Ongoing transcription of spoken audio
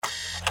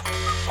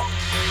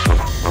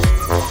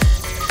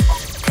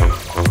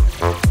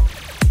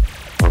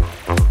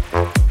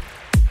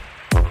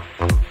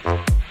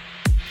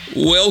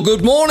Well,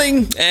 good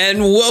morning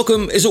and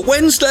welcome. Is it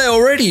Wednesday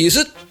already, is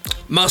it?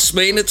 Must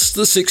mean it's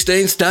the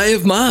 16th day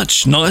of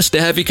March. Nice to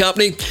have your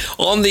company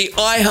on the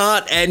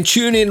iHeart and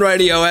TuneIn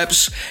radio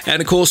apps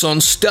and, of course, on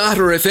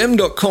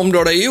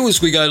starterFM.com.au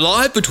as we go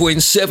live between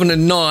 7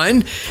 and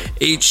 9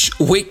 each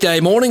weekday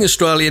morning,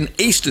 Australian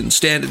Eastern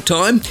Standard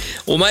Time.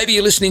 Or maybe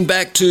you're listening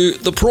back to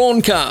the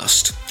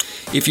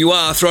PRAWNCAST. If you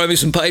are, throw me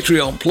some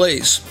Patreon,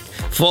 please.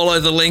 Follow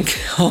the link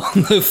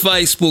on the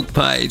Facebook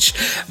page,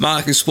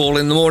 Marcus Paul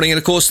in the Morning. And,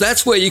 of course,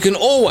 that's where you can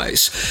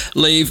always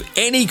leave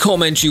any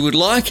comments you would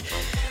like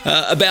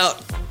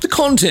about the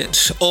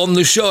content on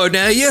the show.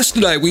 Now,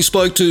 yesterday we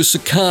spoke to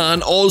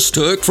Serkan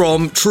Ozturk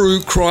from True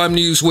Crime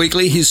News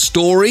Weekly. His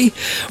story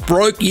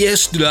broke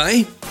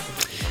yesterday.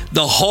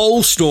 The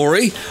whole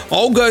story.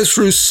 I'll go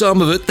through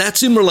some of it.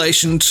 That's in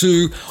relation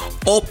to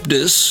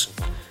Optus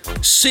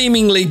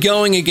seemingly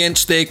going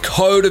against their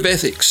code of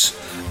ethics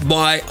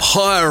by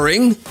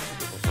hiring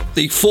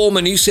the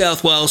former New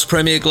South Wales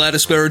Premier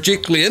Gladys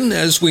Berejiklian,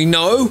 as we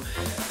know,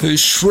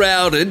 who's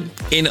shrouded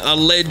in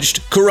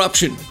alleged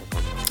corruption.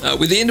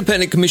 With the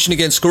Independent Commission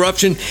Against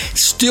Corruption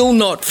still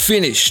not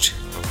finished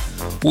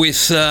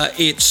with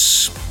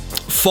its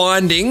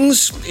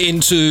findings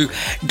into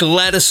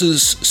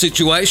Gladys's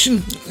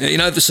situation, you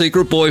know, the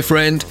secret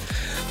boyfriend,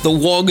 the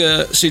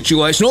Wagga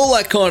situation, all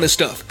that kind of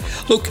stuff.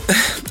 Look,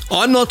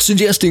 I'm not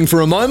suggesting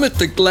for a moment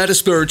that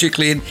Gladys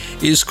Berejiklian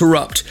is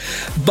corrupt,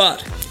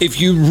 but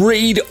if you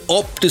read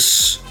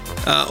Optus's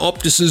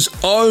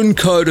own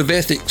code of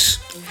ethics,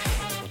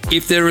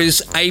 if there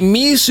is a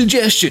mere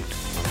suggestion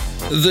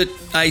that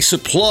a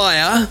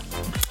supplier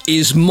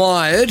is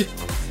mired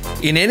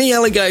in any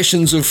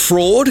allegations of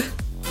fraud,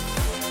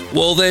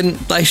 well then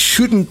they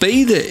shouldn't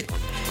be there.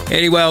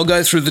 Anyway, I'll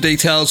go through the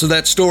details of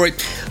that story.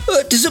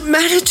 Does it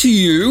matter to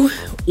you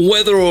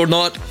whether or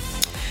not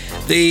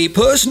the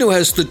person who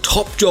has the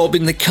top job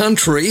in the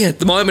country, at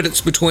the moment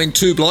it's between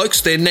two blokes,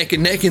 they're neck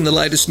and neck in the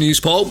latest news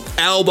poll,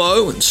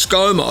 Albo and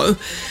ScoMo,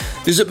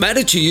 does it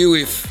matter to you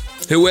if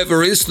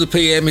whoever is the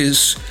PM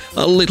is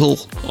a little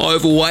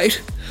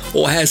overweight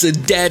or has a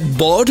dad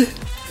bod?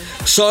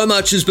 So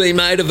much has been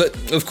made of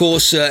it, of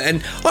course,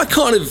 and I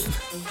kind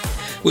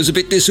of was a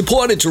bit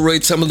disappointed to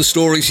read some of the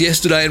stories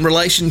yesterday in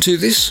relation to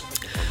this.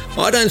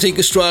 I don't think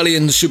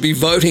Australians should be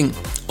voting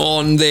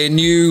on their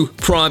new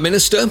Prime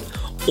Minister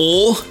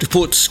or to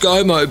put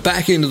ScoMo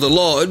back into the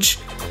lodge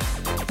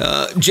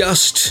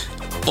just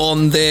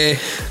on their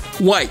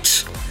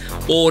weight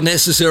or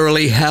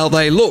necessarily how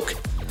they look.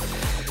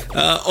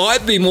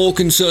 I'd be more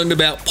concerned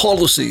about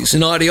policies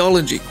and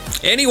ideology.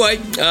 Anyway,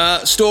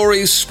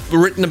 stories were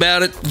written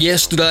about it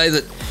yesterday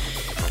that,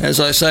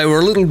 as I say, were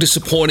a little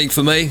disappointing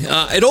for me.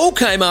 It all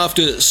came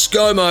after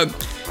ScoMo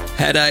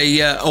had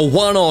a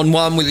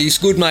one-on-one with his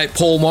good mate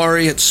Paul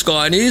Murray at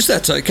Sky News.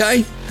 That's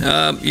okay.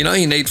 You know,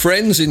 you need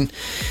friends in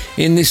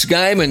this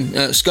game, and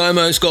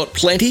ScoMo's got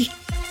plenty.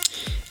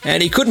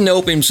 And he couldn't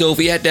help himself.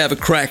 He had to have a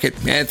crack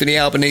at Anthony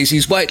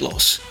Albanese's weight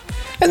loss.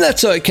 And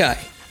that's okay,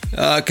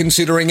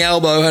 considering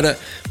Albo had a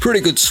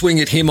pretty good swing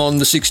at him on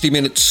the 60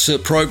 Minutes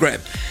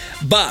program.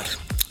 But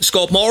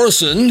Scott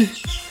Morrison,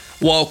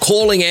 while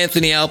calling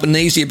Anthony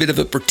Albanese a bit of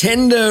a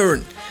pretender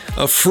and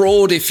a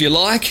fraud, if you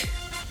like,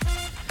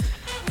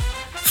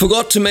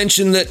 forgot to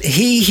mention that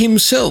he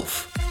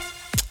himself,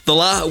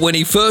 when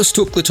he first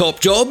took the top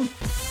job,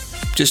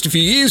 just a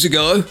few years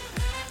ago,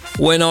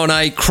 went on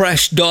a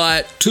crash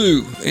diet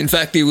too. In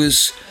fact, he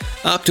was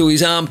up to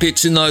his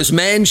armpits in those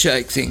man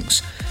shake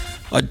things.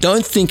 I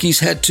don't think he's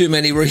had too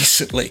many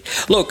recently.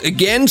 Look,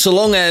 again, so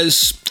long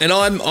as, and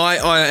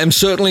I am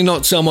certainly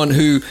not someone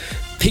who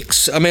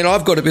picks, I mean,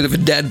 I've got a bit of a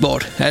dad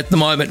bod at the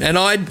moment, and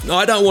I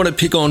don't want to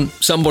pick on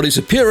somebody's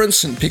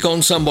appearance and pick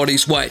on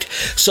somebody's weight,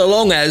 so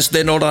long as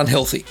they're not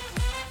unhealthy.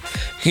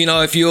 You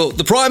know, if you're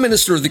the Prime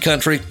Minister of the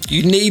country,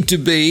 you need to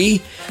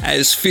be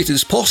as fit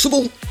as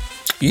possible.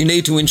 You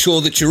need to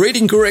ensure that you're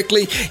eating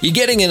correctly, you're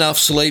getting enough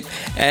sleep,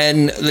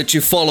 and that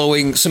you're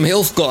following some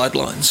health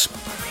guidelines.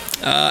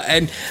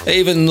 And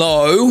even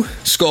though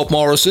Scott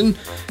Morrison,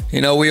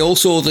 you know, we all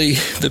saw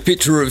the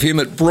picture of him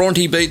at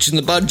Bronte Beach and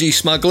the Budgie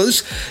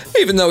Smugglers,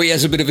 even though he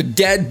has a bit of a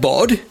dad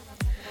bod,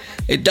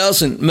 it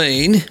doesn't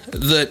mean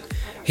that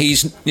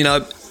he's, you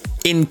know,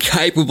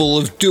 incapable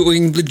of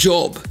doing the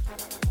job.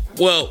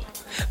 Well,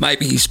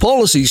 maybe his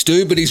policies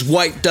do, but his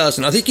weight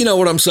doesn't. I think you know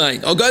what I'm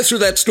saying. I'll go through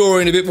that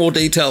story in a bit more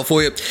detail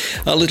for you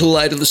a little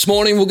later this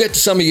morning. We'll get to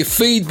some of your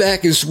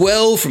feedback as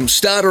well from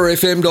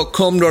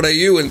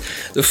starterfm.com.au and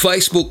the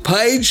Facebook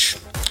page.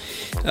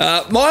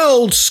 My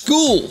old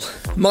school,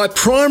 my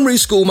primary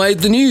school, made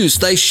the news.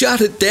 They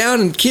shut it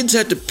down and kids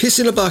had to piss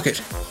in a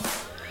bucket.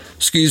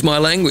 Excuse my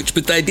language,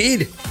 but they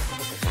did.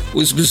 It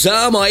was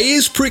bizarre. My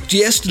ears pricked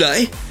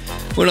yesterday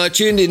when I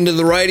tuned into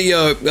the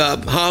radio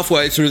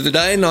halfway through the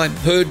day and I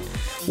heard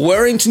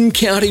Warrington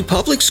County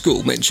Public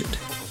School mentioned.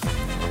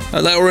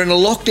 They were in a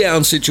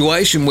lockdown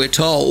situation, we're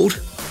told,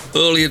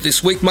 earlier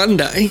this week,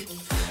 Monday,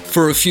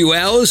 for a few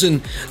hours,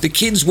 and the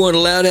kids weren't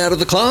allowed out of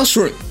the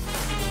classroom.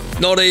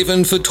 not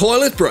even for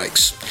toilet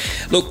breaks.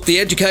 Look, the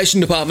Education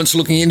Department's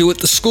looking into it.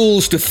 The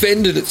school's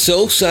defended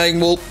itself, saying,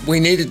 well, we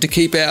needed to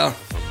keep our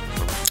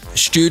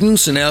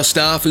students and our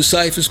staff as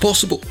safe as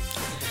possible.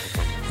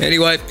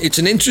 Anyway, it's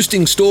an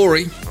interesting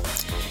story,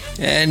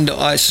 and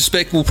I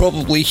suspect we'll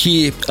probably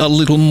hear a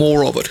little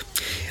more of it.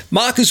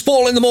 Marcus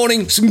Paul in the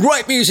morning, some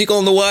great music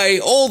on the way,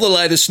 all the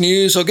latest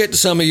news. I'll get to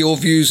some of your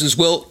views as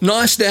well.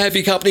 Nice to have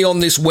your company on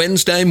this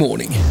Wednesday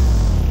morning.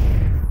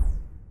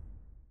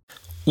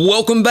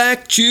 Welcome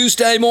back,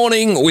 Tuesday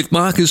morning with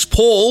Marcus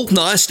Paul.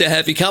 Nice to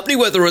have your company,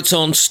 whether it's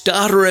on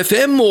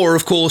starterFM or,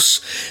 of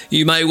course,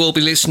 you may well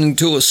be listening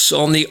to us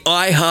on the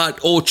iHeart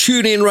or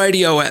TuneIn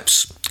radio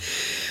apps.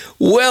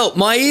 Well,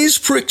 my ears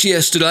pricked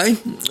yesterday.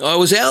 I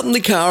was out in the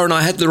car and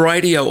I had the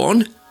radio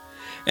on,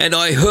 and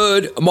I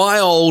heard my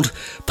old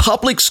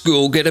public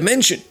school get a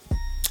mention.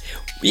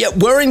 Yeah,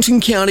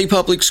 Wellington County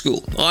Public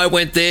School. I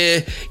went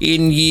there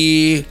in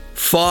year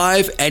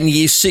 5 and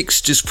year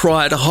 6 just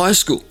prior to high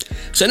school.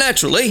 So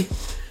naturally,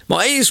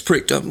 my ears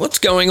pricked up. What's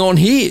going on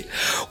here?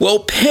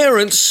 Well,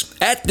 parents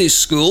at this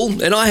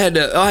school, and I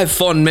have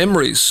fond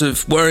memories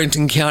of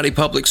Wellington County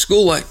Public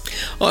School.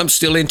 I'm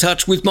still in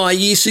touch with my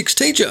year 6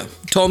 teacher,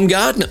 Tom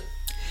Gardner.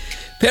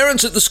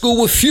 Parents at the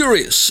school were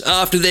furious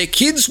after their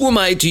kids were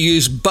made to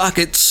use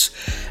buckets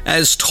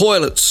as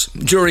toilets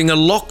during a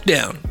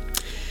lockdown.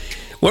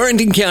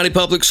 Wellington County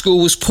Public School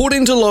was put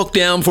into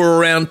lockdown for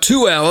around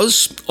 2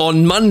 hours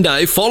on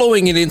Monday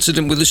following an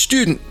incident with a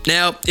student.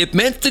 Now, it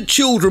meant that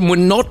children were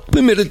not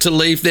permitted to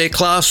leave their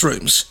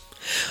classrooms,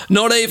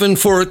 not even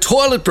for a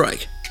toilet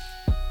break.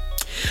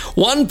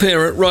 One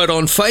parent wrote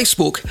on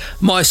Facebook,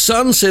 "My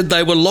son said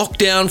they were locked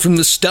down from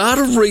the start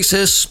of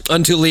recess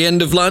until the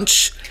end of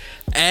lunch,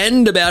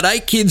 and about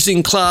 8 kids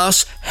in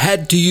class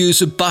had to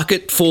use a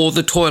bucket for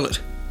the toilet."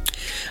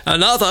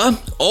 Another,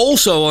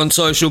 also on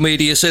social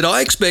media, said,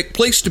 "I expect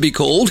police to be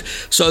called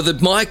so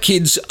that my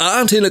kids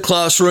aren't in a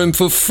classroom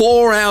for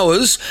 4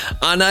 hours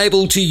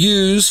unable to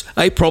use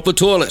a proper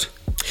toilet."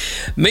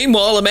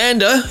 Meanwhile,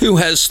 Amanda, who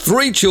has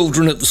 3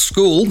 children at the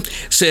school,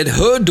 said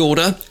her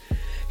daughter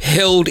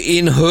held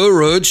in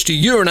her urge to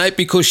urinate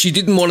because she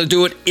didn't want to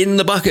do it in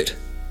the bucket.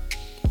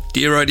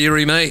 Dear oh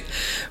dearie me.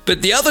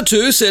 But the other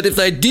 2 said if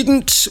they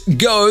didn't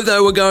go, they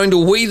were going to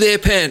wee their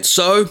pants.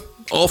 So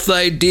off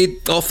they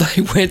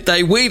went.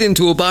 They weed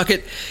into a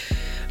bucket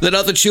that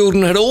other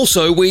children had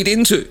also weed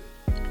into.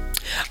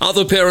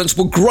 Other parents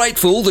were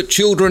grateful that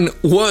children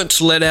weren't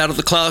let out of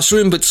the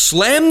classroom, but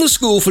slammed the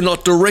school for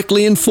not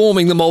directly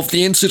informing them of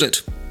the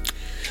incident.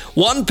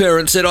 One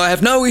parent said, "I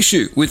have no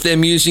issue with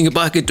them using a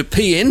bucket to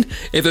pee in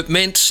if it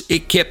meant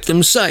it kept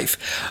them safe.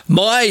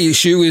 My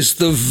issue is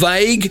the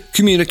vague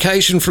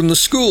communication from the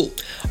school.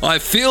 I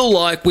feel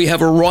like we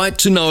have a right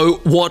to know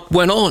what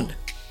went on."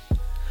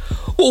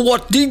 Well,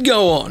 what did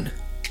go on?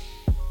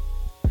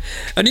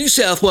 A New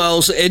South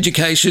Wales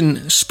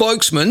education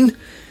spokesman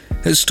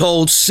has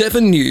told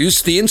 7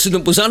 News the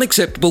incident was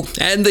unacceptable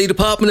and the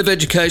Department of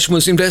Education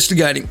was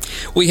investigating.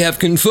 "We have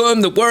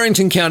confirmed that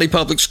Wellington County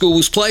Public School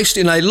was placed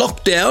in a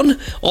lockdown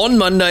on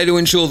Monday to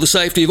ensure the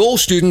safety of all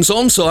students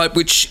on site,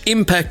 which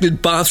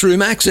impacted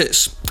bathroom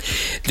access.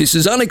 This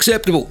is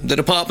unacceptable. The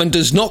department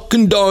does not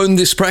condone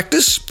this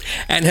practice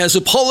and has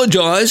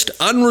apologised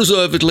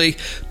unreservedly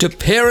to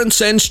parents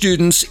and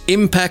students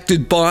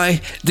impacted by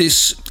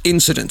this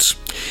incident."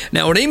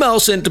 Now, an email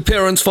sent to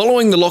parents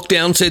following the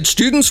lockdown said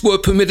students were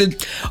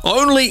permitted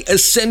only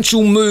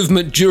essential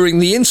movement during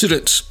the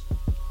incident.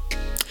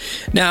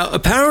 Now,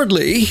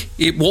 apparently,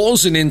 it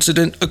was an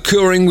incident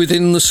occurring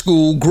within the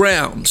school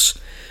grounds.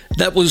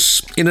 That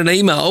was in an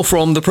email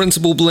from the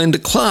principal, Belinda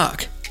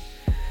Clark.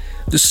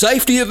 "The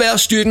safety of our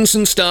students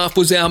and staff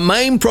was our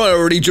main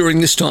priority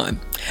during this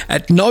time.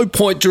 At no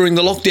point during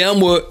the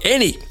lockdown were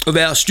any of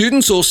our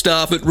students or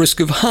staff at risk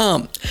of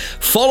harm.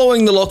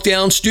 Following the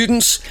lockdown,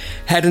 students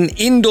had an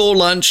indoor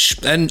lunch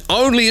and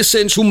only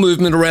essential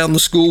movement around the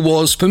school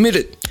was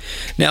permitted.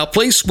 Now,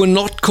 police were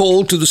not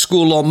called to the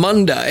school on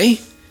Monday.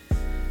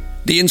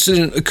 The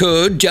incident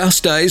occurred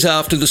just days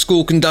after the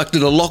school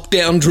conducted a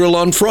lockdown drill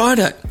on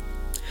Friday."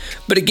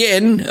 But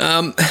again,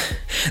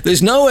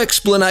 there's no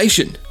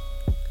explanation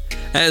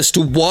as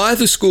to why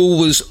the school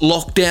was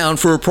locked down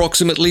for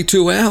approximately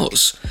 2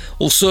 hours.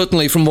 Well,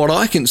 certainly from what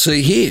I can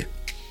see here.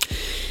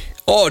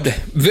 Odd,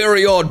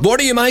 very odd. What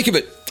do you make of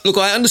it? Look,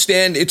 I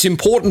understand it's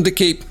important to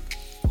keep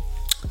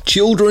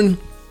children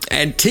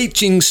and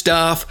teaching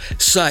staff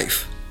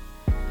safe.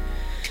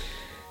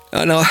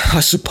 And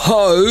I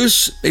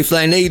suppose if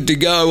they need to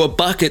go, a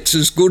bucket's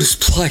as good a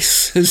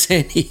place as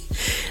any.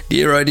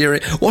 Dear oh dear.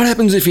 What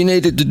happens if you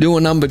needed to do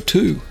a number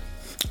 2?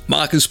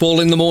 Marcus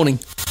Paul in the morning.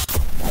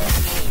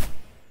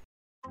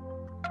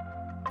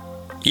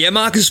 Yeah,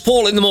 Marcus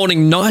Paul in the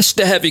morning. Nice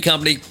to have your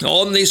company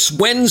on this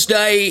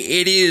Wednesday.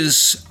 It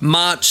is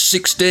March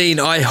 16.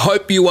 I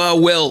hope you are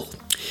well.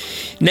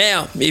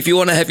 Now, if you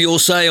want to have your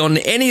say on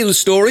any of the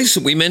stories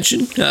that we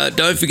mentioned,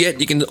 don't forget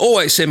you can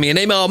always send me an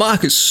email,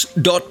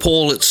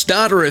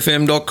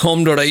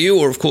 marcus.paul@starterfm.com.au,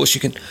 or of course you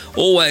can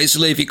always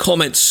leave your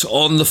comments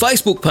on the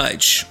Facebook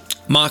page,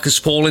 Marcus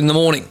Paul in the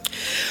morning.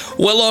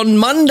 Well, on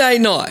Monday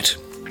night,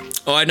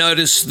 I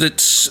noticed that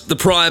the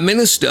Prime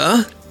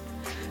Minister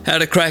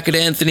had a crack at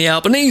Anthony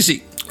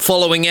Albanese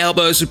following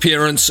Albo's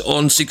appearance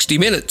on 60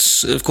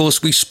 Minutes. Of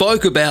course, we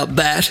spoke about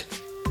that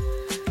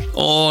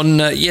on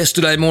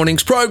yesterday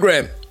morning's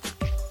program.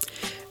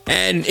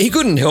 And he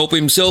couldn't help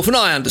himself, and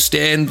I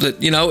understand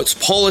that, it's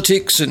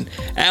politics, and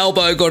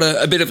Albo got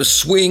a bit of a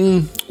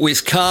swing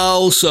with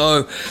Carl,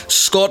 so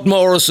Scott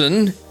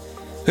Morrison,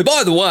 who,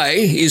 by the way,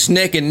 is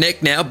neck and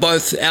neck now.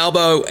 Both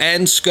Albo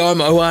and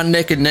ScoMo are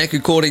neck and neck,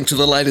 according to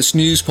the latest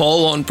news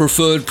poll on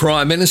preferred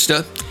Prime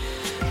Minister.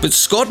 But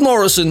Scott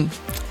Morrison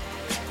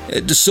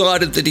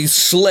decided that he'd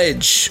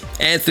sledge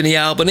Anthony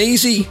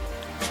Albanese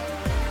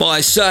by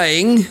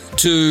saying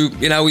to,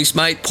 his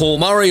mate Paul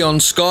Murray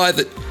on Sky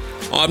that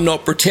I'm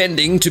not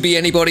pretending to be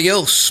anybody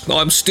else.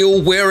 I'm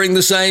still wearing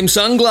the same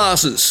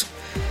sunglasses.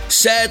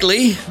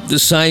 Sadly, the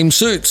same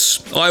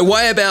suits. I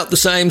weigh about the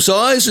same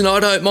size and I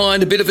don't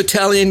mind a bit of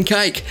Italian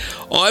cake.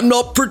 I'm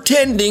not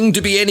pretending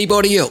to be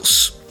anybody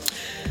else.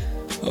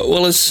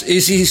 Well, is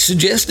he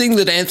suggesting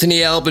that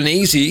Anthony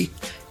Albanese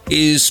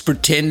is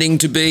pretending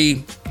to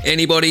be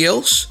anybody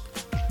else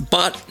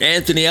but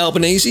Anthony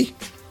Albanese?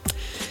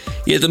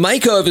 Yeah, the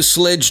makeover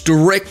sledge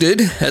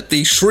directed at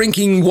the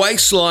shrinking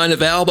waistline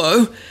of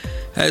Albo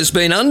has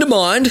been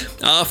undermined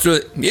after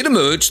it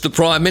emerged the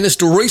Prime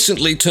Minister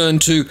recently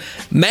turned to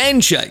man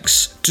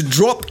shakes to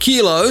drop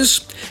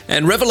kilos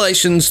and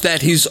revelations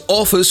that his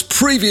office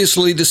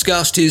previously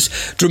discussed his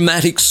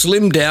dramatic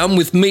slim down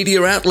with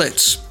media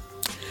outlets.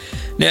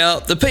 Now,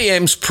 the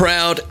PM's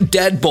proud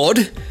dad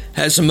bod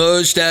has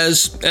emerged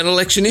as an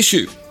election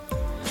issue,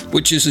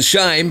 which is a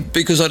shame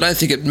because I don't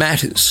think it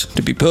matters,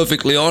 to be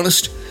perfectly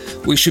honest.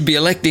 We should be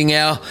electing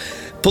our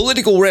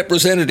political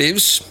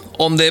representatives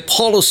on their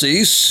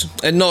policies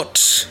and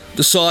not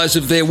the size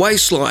of their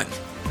waistline.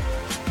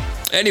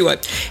 Anyway,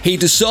 he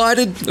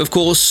decided, of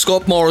course,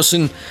 Scott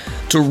Morrison,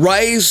 to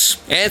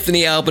raise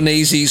Anthony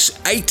Albanese's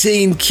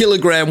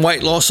 18-kilogram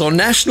weight loss on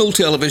national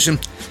television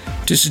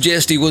to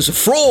suggest he was a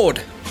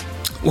fraud.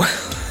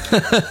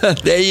 Well,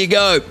 there you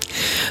go.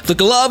 The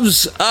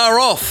gloves are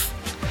off.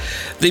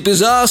 The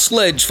bizarre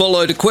sledge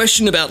followed a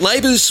question about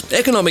Labor's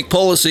economic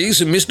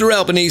policies and Mr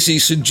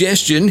Albanese's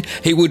suggestion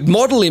he would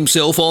model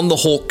himself on the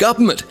Hawke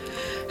government.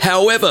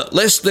 However,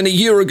 less than a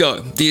year ago,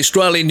 the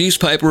Australian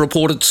newspaper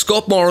reported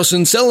Scott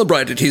Morrison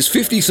celebrated his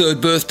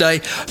 53rd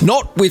birthday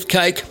not with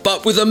cake,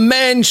 but with a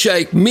man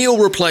shake meal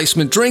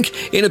replacement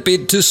drink in a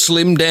bid to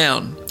slim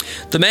down.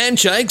 The man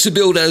shakes are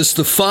billed as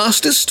the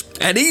fastest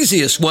and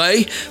easiest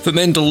way for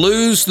men to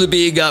lose the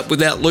beer gut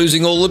without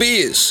losing all the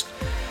beers.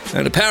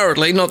 And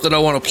apparently, not that I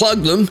want to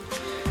plug them,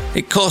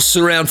 it costs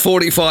around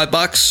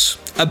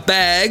 $45 a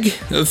bag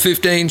of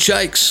 15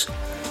 shakes.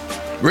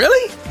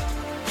 Really?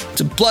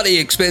 It's a bloody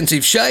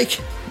expensive shake.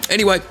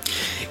 Anyway,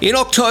 in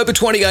October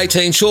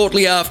 2018,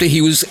 shortly after he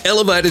was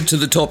elevated to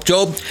the top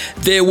job,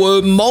 there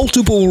were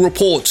multiple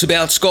reports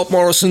about Scott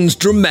Morrison's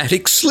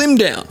dramatic slim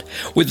down,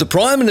 with the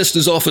Prime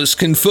Minister's office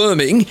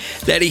confirming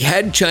that he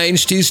had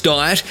changed his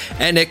diet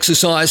and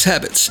exercise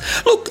habits.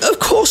 Look, of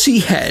course he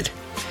had.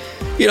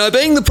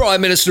 Being the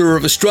Prime Minister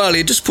of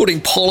Australia, just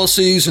putting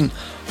policies and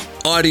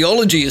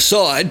ideology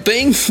aside,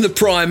 being the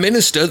Prime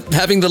Minister,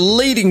 having the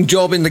leading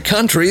job in the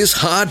country is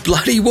hard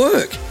bloody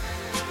work.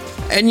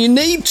 And you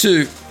need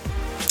to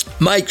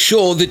make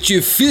sure that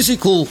your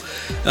physical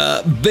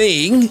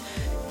being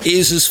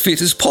is as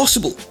fit as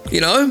possible,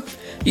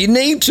 You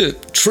need to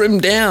trim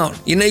down.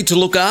 You need to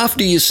look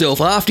after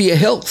yourself, after your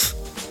health.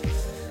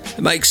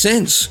 It makes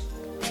sense.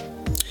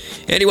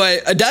 Anyway,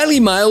 a Daily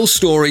Mail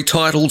story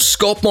titled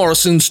Scott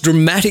Morrison's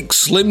dramatic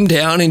slim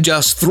down in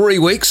just 3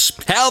 weeks,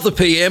 how the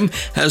PM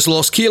has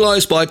lost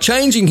kilos by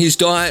changing his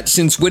diet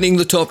since winning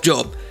the top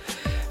job.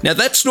 Now,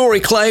 that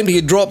story claimed he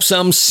had dropped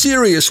some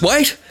serious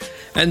weight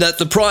and that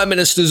the Prime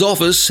Minister's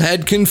office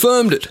had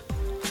confirmed it.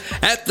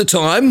 At the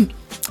time,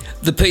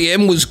 the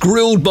PM was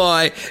grilled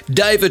by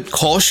David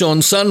Koch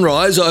on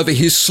Sunrise over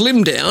his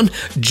slim down,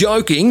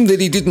 joking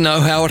that he didn't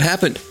know how it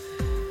happened.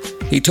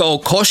 He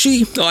told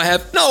Koshi, I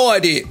have no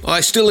idea.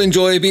 I still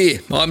enjoy a beer.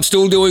 I'm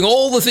still doing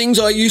all the things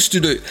I used to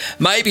do.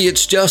 Maybe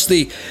it's just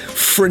the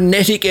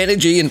frenetic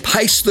energy and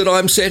pace that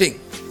I'm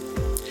setting.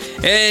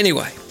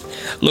 Anyway,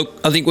 look,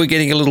 I think we're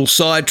getting a little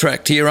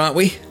sidetracked here, aren't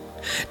we?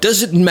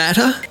 Does it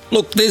matter?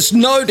 Look, there's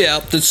no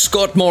doubt that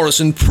Scott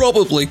Morrison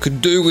probably could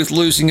do with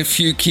losing a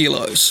few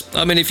kilos.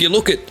 I mean, if you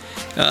look at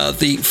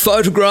the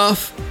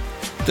photograph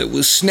that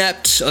was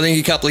snapped, I think,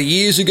 a couple of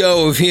years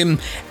ago of him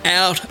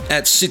out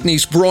at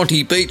Sydney's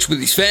Bronte Beach with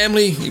his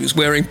family. He was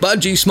wearing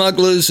budgie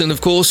smugglers, and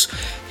of course,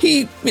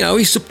 he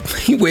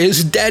wears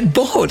a dad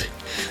bod.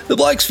 The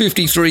bloke's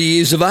 53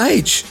 years of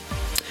age.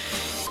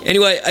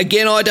 Anyway,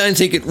 again, I don't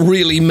think it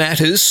really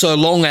matters so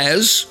long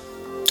as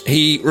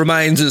he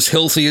remains as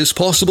healthy as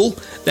possible.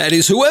 That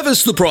is,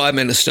 whoever's the Prime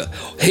Minister,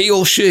 he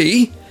or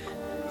she,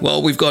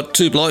 well, we've got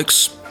two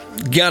blokes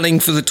gunning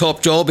for the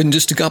top job in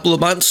just a couple of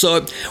months,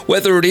 so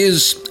whether it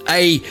is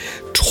a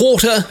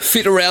tauter,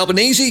 fitter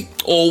Albanese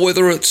or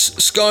whether it's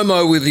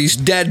ScoMo with his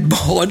dad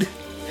bod,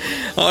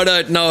 I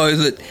don't know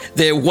that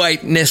their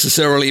weight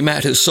necessarily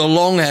matters so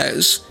long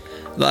as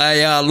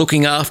they are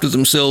looking after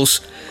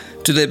themselves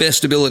to their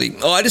best ability.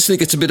 I just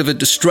think it's a bit of a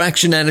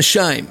distraction and a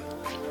shame,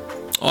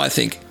 I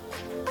think.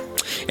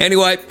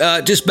 Anyway,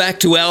 just back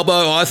to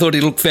Albo. I thought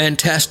he looked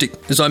fantastic,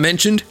 as I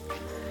mentioned,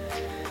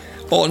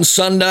 on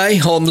Sunday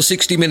on the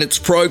 60 Minutes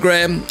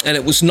program, and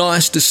it was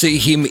nice to see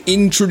him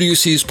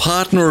introduce his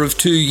partner of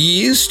 2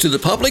 years to the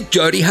public,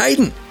 Jodie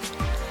Hayden.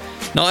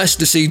 Nice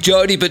to see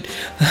Jodie, but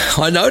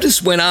I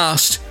noticed when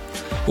asked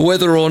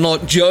whether or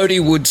not Jodie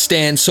would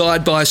stand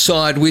side by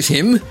side with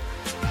him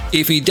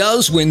if he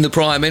does win the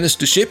Prime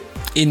Ministership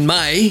in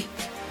May,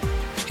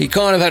 he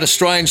kind of had a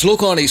strange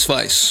look on his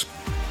face.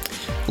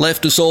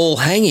 Left us all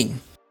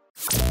hanging.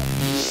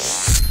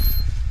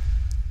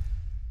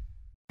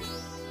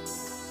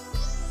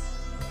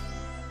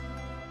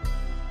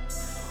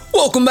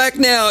 Welcome back.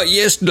 Now,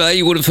 yesterday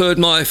you would have heard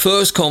my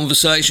first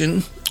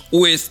conversation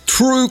with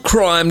True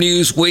Crime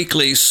News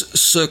Weekly's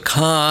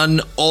Serkan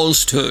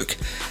Ozturk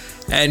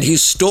and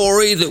his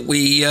story that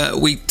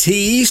we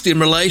teased in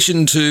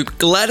relation to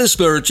Gladys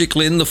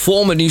Berejiklian, the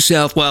former New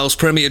South Wales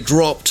Premier,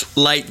 dropped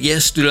late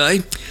yesterday.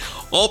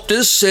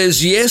 Optus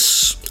says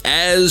yes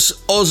as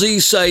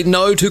Aussies say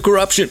no to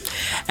corruption.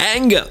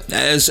 Anger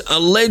as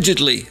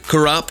allegedly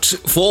corrupt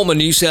former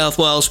New South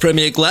Wales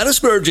Premier Gladys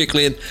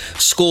Berejiklian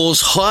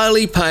scores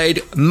highly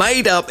paid,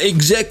 made-up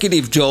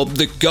executive job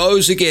that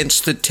goes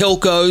against the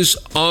telco's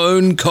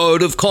own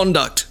code of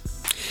conduct.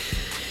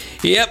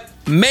 Yep.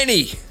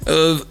 Many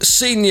of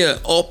senior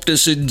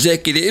Optus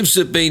executives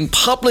have been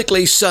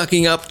publicly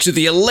sucking up to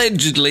the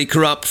allegedly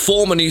corrupt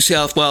former New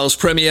South Wales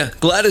Premier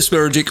Gladys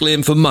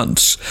Berejiklian for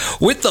months,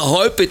 with the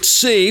hope, it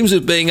seems,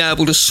 of being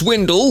able to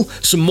swindle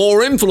some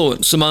more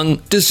influence among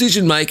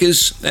decision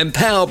makers and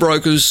power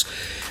brokers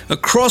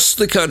across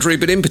the country,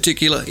 but in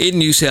particular in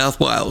New South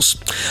Wales.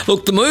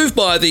 Look, the move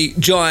by the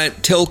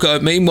giant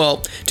telco, meanwhile,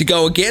 to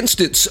go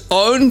against its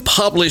own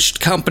published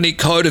company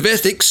code of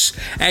ethics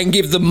and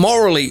give the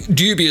morally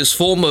dubious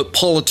former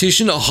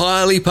politician a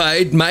highly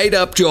paid,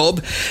 made-up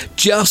job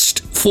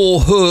just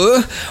for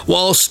her,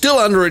 while still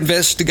under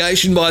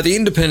investigation by the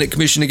Independent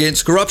Commission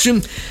Against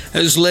Corruption,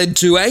 has led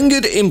to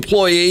angered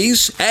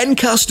employees and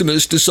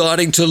customers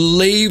deciding to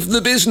leave the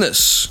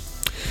business.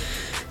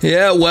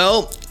 Yeah,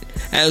 well,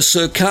 as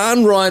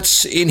Serkan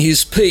writes in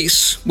his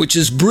piece, which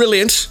is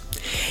brilliant,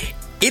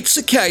 it's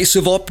a case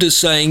of Optus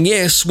saying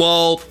yes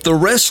while the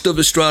rest of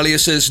Australia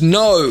says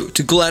no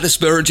to Gladys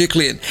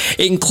Berejiklian,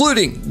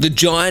 including the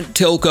giant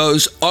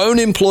telco's own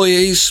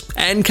employees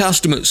and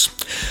customers.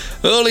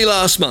 Early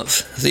last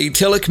month, the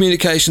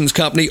telecommunications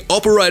company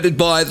operated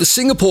by the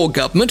Singapore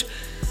government,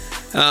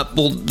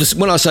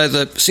 when I say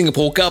the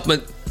Singapore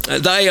government,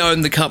 they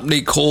own the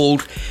company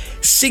called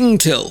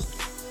Singtel.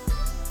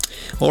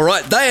 All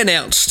right, they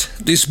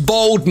announced this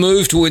bold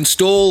move to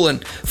install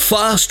and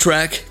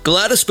fast-track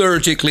Gladys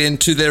Berejiklian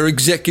to their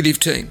executive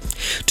team.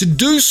 To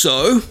do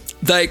so,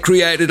 they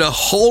created a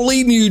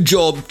wholly new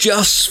job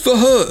just for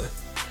her.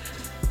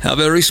 How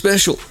very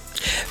special.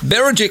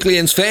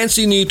 Berejiklian's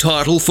fancy new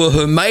title for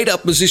her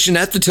made-up position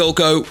at the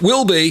telco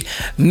will be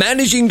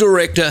Managing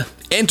Director,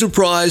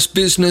 Enterprise,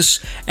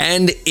 Business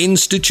and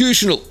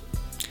Institutional.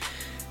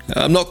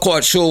 I'm not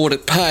quite sure what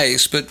it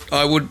pays, but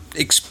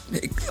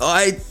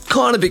I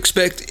kind of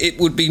expect it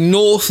would be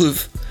north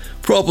of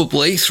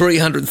probably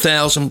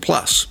 300,000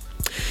 plus.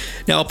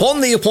 Now, upon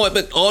the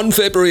appointment on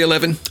February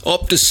 11,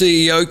 Optus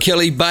CEO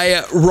Kelly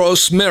Bayer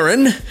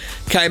Rosmarin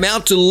came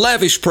out to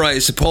lavish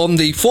praise upon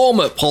the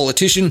former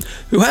politician,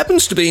 who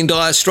happens to be in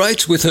dire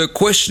straits with her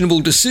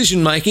questionable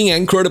decision-making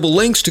and credible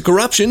links to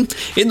corruption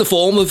in the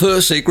form of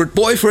her secret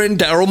boyfriend,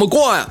 Daryl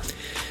Maguire.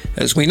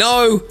 As we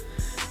know,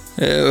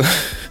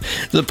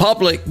 the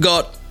public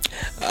got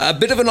a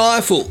bit of an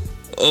eyeful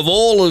of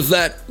all of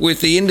that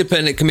with the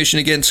Independent Commission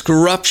Against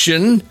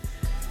Corruption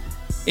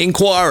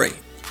inquiry.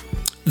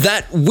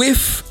 That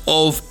whiff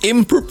of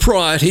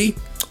impropriety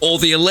or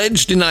the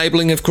alleged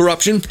enabling of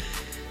corruption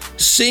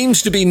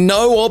seems to be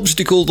no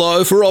obstacle,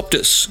 though, for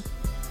Optus.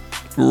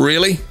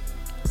 Really?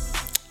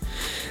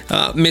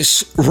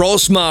 Miss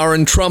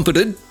Rosmarin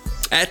trumpeted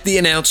at the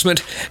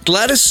announcement,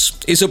 Gladys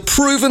is a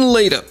proven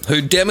leader who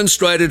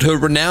demonstrated her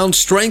renowned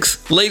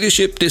strength,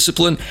 leadership,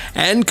 discipline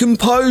and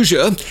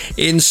composure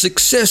in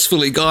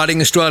successfully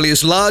guiding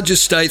Australia's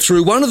largest state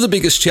through one of the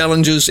biggest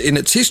challenges in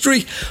its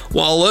history,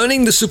 while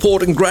earning the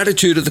support and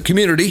gratitude of the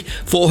community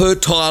for her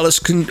tireless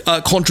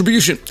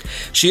contribution.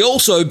 She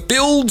also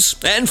builds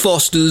and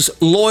fosters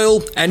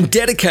loyal and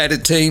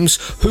dedicated teams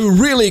who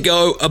really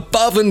go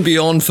above and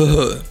beyond for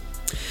her.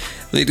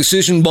 The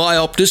decision by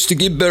Optus to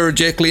give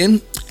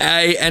Berejiklian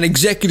an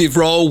executive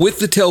role with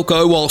the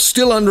telco while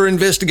still under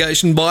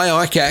investigation by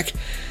ICAC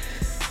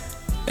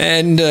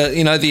and,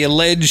 the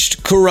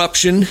alleged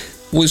corruption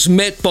was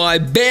met by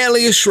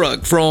barely a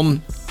shrug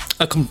from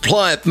a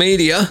compliant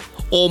media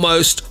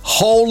almost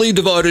wholly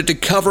devoted to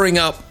covering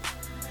up,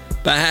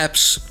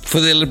 perhaps, for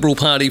their Liberal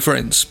Party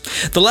friends.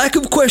 The lack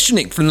of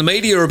questioning from the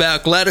media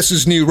about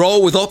Gladys's new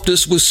role with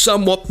Optus was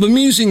somewhat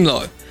bemusing,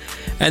 though,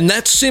 And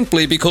that's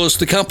simply because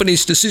the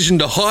company's decision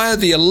to hire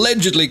the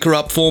allegedly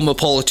corrupt former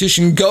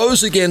politician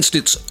goes against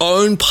its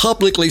own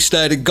publicly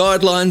stated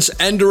guidelines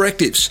and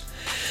directives.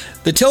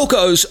 The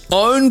telco's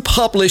own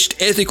published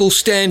ethical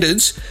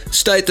standards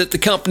state that the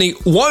company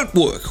won't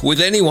work with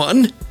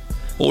anyone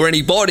or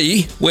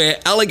anybody where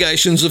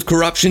allegations of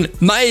corruption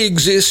may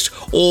exist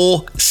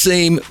or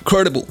seem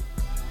credible.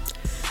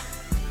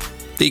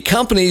 The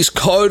company's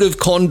code of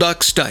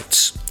conduct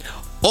states,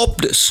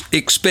 Optus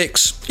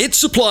expects its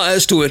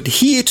suppliers to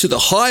adhere to the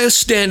highest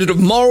standard of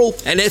moral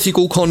and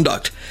ethical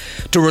conduct,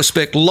 to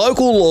respect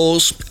local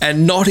laws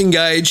and not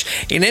engage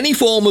in any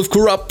form of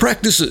corrupt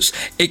practices,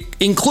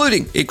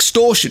 including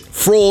extortion,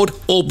 fraud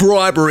or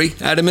bribery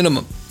at a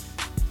minimum.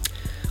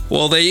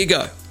 Well, there you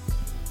go.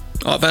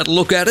 I've had a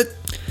look at it.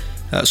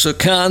 Sir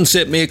Khan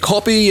sent me a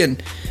copy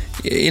and,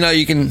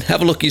 you can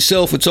have a look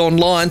yourself. It's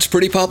online. It's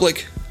pretty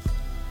public.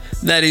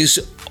 That is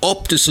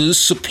Optus's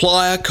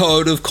supplier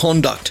code of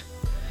conduct.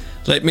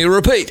 Let me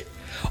repeat.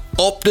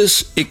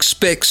 Optus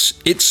expects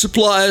its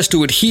suppliers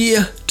to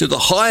adhere to the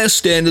highest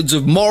standards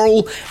of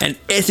moral and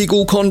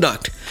ethical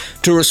conduct,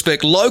 to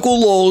respect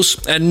local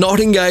laws and not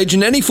engage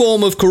in any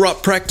form of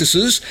corrupt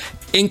practices,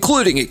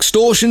 including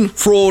extortion,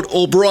 fraud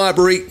or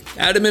bribery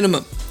at a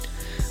minimum.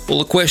 Well,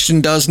 the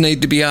question does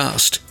need to be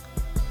asked.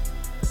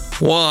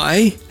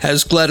 Why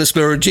has Gladys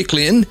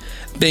Berejiklian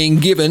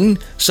been given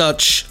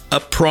such a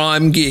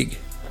prime gig?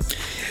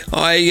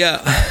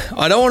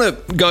 I don't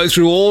want to go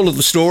through all of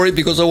the story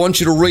because I want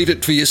you to read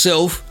it for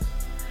yourself.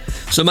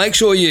 So make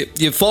sure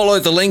you follow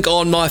the link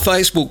on my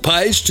Facebook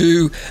page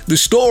to the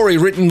story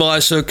written by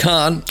Sir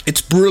Khan.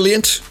 It's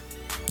brilliant.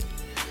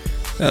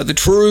 The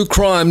True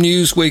Crime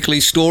News Weekly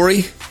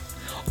story.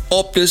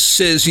 Optus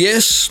says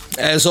yes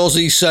as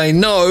Aussies say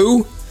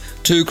no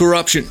to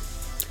corruption.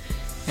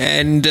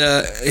 And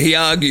he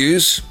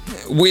argues,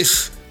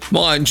 with,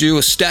 mind you,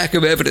 a stack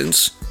of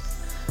evidence,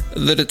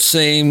 that it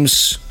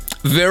seems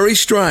very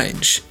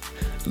strange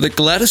that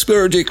Gladys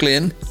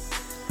Berejiklian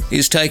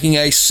is taking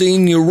a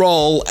senior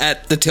role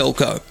at the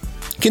telco,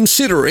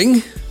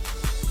 considering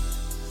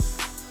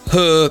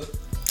her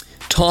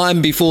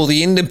time before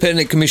the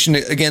Independent Commission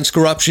Against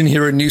Corruption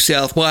here in New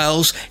South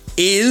Wales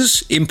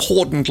is,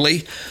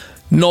 importantly,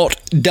 not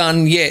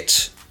done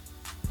yet.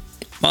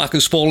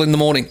 Marcus Paul in the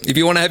morning. If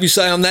you want to have your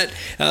say on that,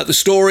 the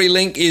story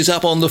link is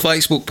up on the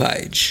Facebook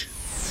page.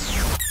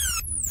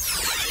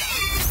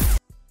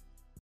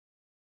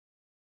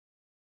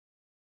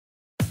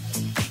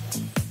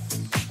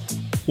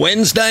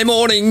 Wednesday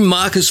morning,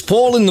 Marcus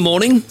Paul in the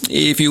morning.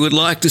 If you would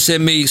like to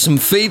send me some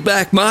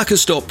feedback,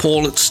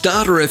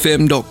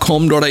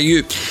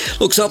 marcus.paul@starterfm.com.au.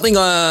 Look, something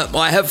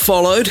I have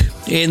followed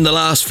in the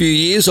last few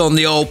years on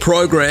the old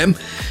program,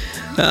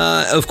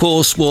 of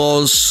course,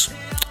 was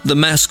the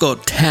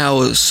Mascot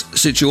Towers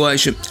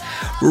situation.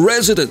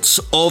 Residents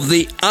of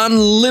the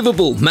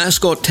unlivable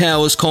Mascot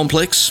Towers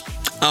complex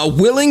are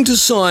willing to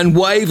sign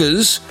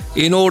waivers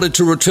in order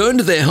to return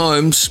to their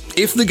homes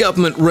if the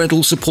government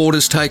rental support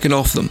is taken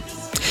off them.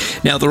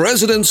 Now, the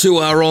residents who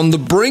are on the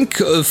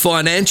brink of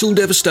financial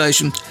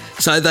devastation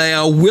say they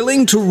are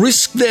willing to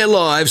risk their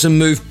lives and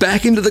move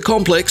back into the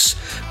complex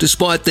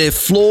despite their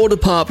flawed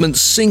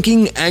apartments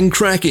sinking and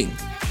cracking.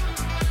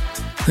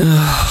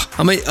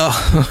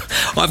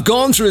 I've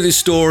gone through this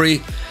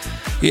story,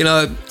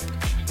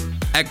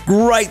 at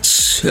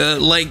great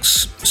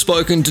lengths,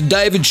 spoken to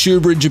David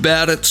Shoebridge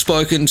about it,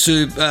 spoken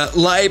to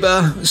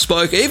Labor,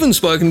 even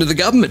spoken to the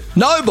government.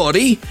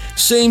 Nobody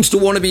seems to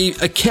want to be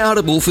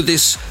accountable for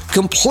this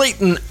complete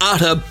and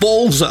utter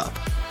balls up.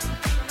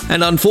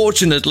 And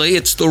unfortunately,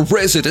 it's the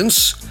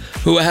residents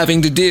who are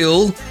having to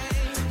deal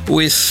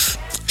with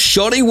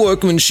shoddy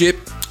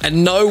workmanship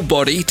and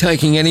nobody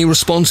taking any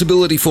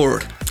responsibility for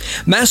it.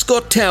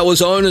 Mascot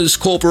Towers Owners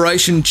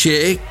Corporation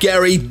Chair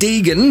Gary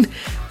Deegan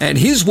and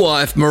his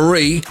wife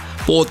Marie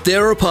bought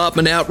their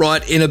apartment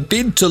outright in a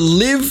bid to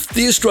live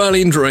the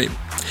Australian dream,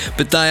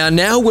 but they are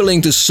now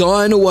willing to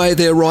sign away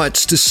their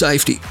rights to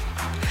safety.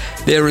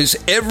 There is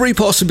every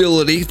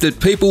possibility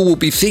that people will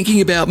be thinking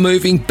about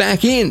moving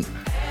back in,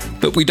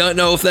 but we don't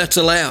know if that's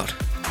allowed.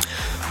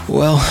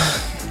 Well,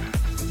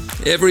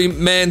 every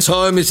man's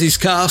home is his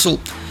castle.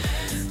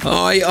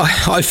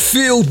 I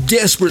feel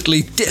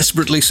desperately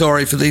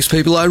sorry for these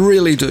people. I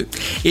really do.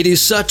 It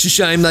is such a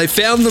shame they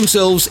found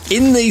themselves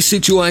in these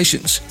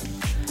situations.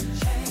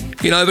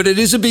 But it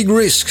is a big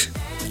risk.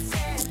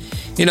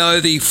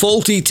 The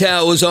faulty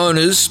towers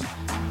owners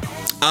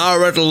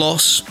are at a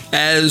loss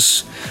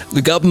as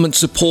the government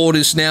support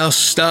is now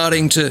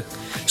starting to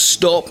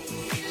stop.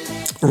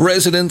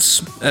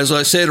 Residents, as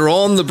I said, are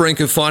on the brink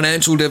of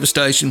financial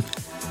devastation.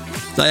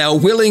 They are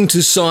willing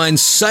to sign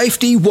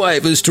safety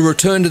waivers to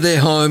return to their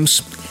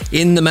homes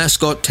in the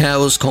Mascot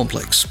Towers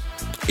complex.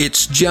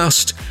 It's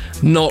just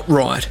not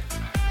right.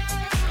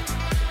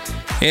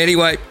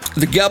 Anyway,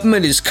 the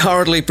government is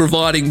currently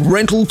providing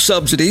rental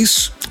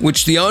subsidies,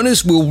 which the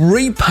owners will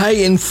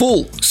repay in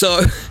full.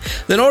 So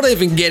they're not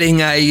even getting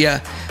a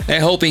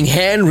helping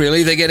hand,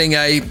 really. They're getting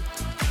they're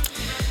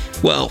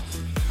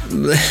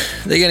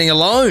getting a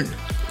loan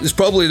is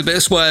probably the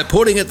best way of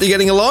putting it. They're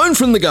getting a loan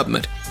from the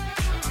government.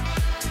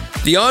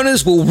 The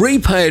owners will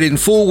repay it in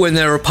full when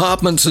their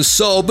apartments are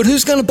sold, but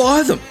who's going to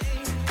buy them?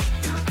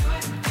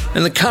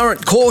 And the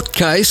current court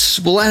case,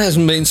 well, that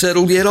hasn't been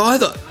settled yet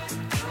either.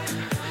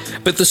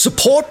 But the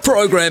support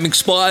program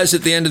expires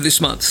at the end of this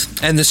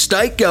month, and the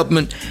state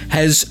government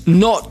has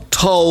not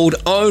told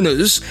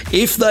owners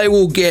if they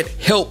will get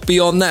help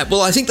beyond that.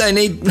 Well, I think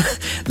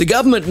the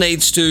government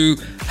needs to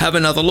have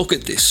another look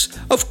at this.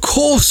 Of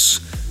course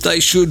they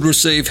should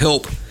receive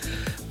help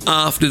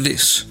after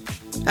this.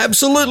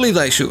 Absolutely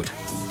they should.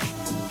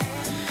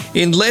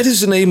 In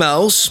letters and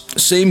emails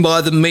seen by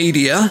the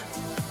media,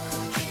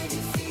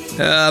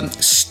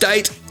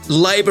 State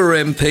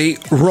Labor MP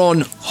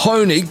Ron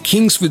Honig,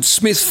 Kingsford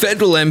Smith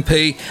Federal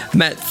MP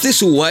Matt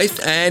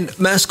Thistlethwaite and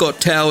Mascot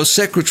Towers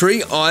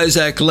Secretary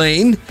Isaac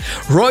Lean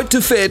wrote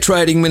to Fair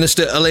Trading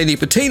Minister Eleni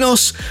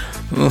Patinos.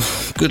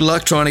 Oh, good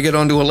luck trying to get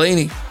onto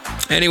Eleni.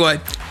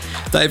 Anyway,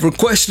 they've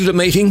requested a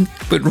meeting,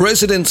 but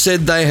residents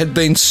said they had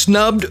been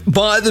snubbed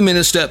by the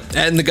minister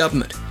and the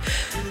government.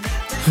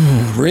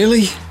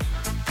 Really?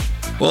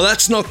 Well,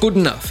 that's not good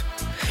enough.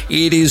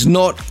 It is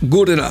not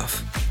good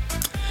enough.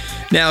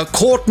 Now,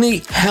 Courtney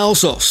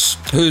Housos,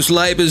 who's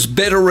Labor's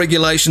Better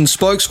Regulation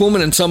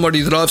spokeswoman and somebody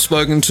that I've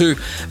spoken to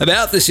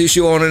about this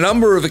issue on a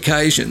number of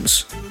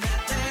occasions,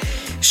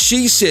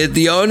 she said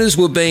the owners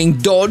were being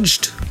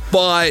dodged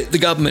by the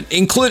government,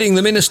 including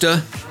the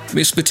minister,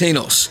 Ms.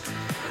 Patinos.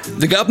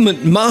 The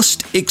government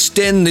must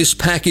extend this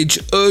package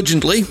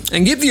urgently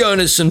and give the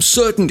owners some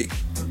certainty.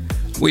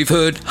 We've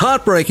heard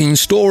heartbreaking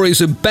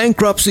stories of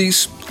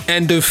bankruptcies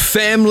and of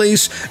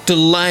families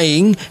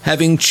delaying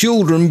having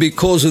children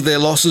because of their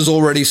losses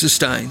already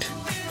sustained.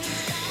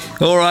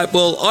 All right,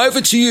 well, over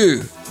to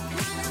you,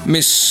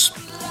 Miss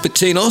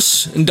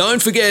Patinos. And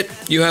don't forget,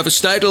 you have a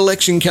state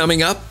election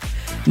coming up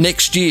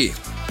next year,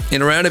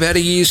 in around about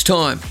a year's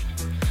time.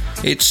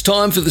 It's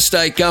time for the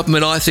state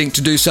government, I think,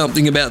 to do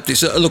something about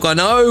this. Look, I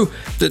know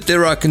that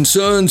there are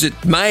concerns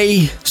it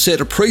may set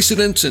a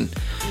precedent and,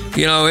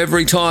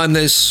 every time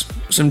there's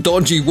some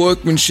dodgy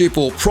workmanship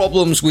or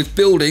problems with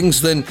buildings,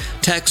 then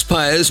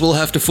taxpayers will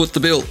have to foot the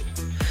bill.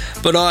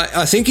 But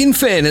I think in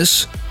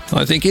fairness,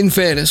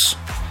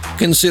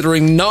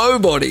 considering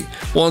nobody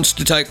wants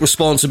to take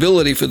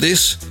responsibility for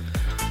this,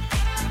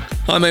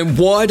 I mean,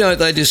 why don't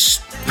they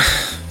just...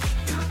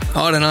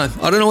 I don't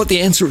know what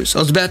the answer is. I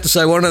was about to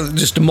say, why don't they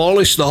just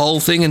demolish the whole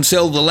thing and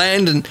sell the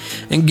land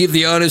and give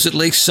the owners at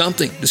least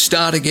something to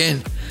start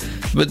again?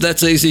 But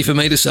that's easy for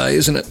me to say,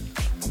 isn't it?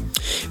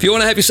 If you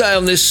want to have your say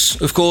on this,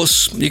 of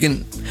course, you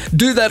can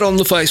do that on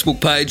the Facebook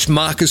page,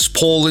 Marcus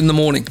Paul in the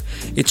Morning.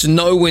 It's a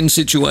no-win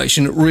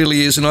situation, it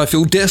really is, and I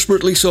feel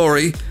desperately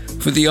sorry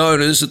for the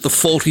owners at the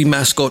faulty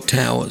Mascot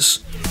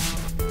Towers.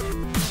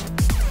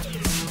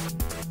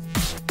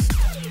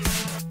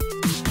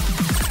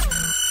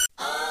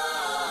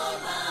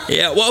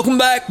 Yeah, welcome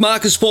back.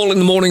 Marcus Paul in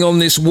the Morning on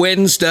this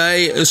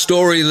Wednesday. A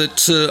story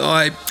that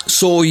I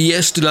saw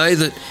yesterday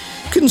that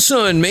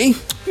concerned me.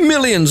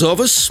 Millions of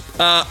us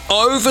are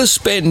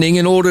overspending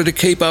in order to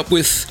keep up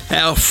with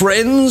our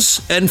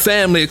friends and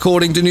family,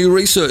 according to new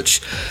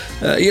research.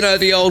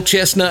 The old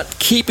chestnut,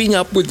 keeping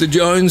up with the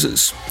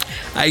Joneses.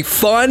 A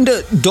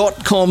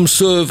Finder.com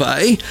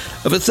survey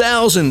of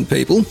 1,000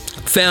 people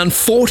found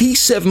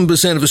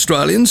 47% of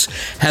Australians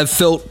have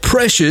felt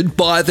pressured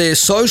by their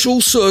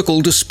social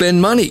circle to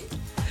spend money.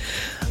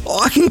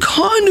 I can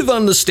kind of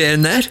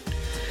understand that.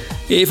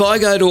 If I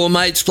go to a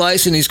mate's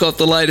place and he's got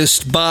the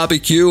latest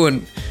barbecue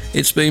and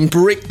it's been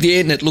bricked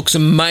in, it looks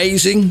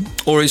amazing,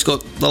 or he's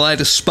got the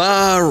latest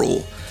spa,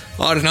 or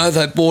I don't know,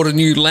 they bought a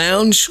new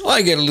lounge,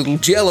 I get a little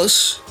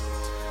jealous.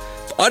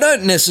 I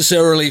don't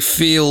necessarily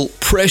feel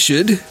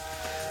pressured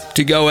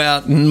to go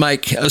out and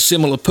make a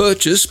similar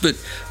purchase, but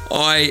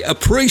I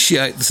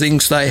appreciate the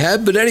things they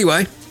have. But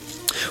anyway,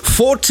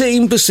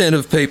 14%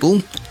 of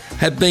people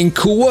have been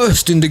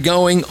coerced into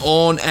going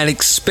on an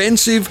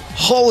expensive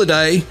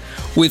holiday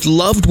with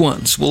loved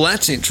ones. Well,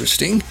 that's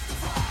interesting.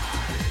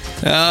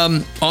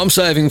 I'm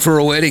saving for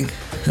a wedding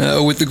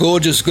with the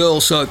gorgeous girl,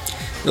 so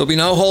there'll be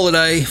no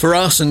holiday for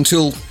us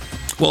until,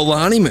 the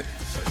honeymoon.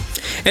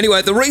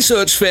 Anyway, the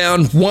research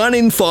found 1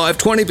 in 5,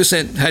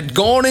 20%, had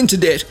gone into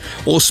debt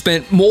or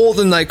spent more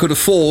than they could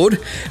afford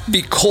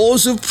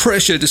because of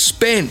pressure to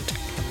spend,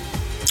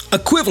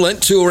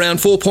 equivalent to around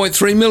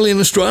 4.3 million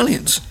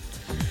Australians.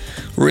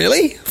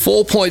 Really?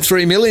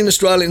 4.3 million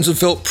Australians have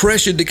felt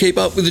pressured to keep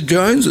up with the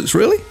Joneses,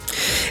 really?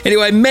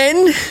 Anyway,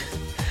 men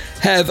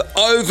have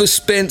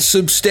overspent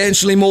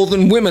substantially more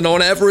than women.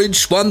 On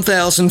average,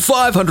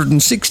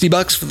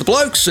 $1,560 for the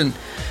blokes and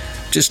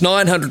just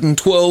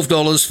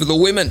 $912 for the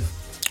women.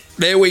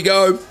 There we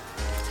go.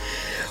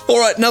 All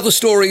right, another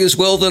story as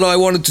well that I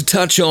wanted to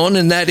touch on,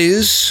 and that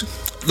is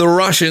the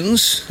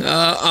Russians.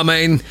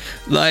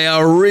 They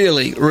are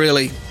really,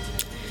 really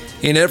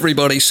in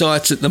everybody's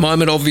sights at the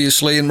moment,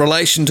 obviously, in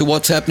relation to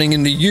what's happening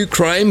in the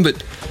Ukraine.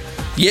 But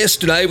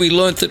yesterday we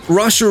learnt that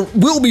Russia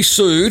will be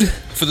sued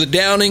for the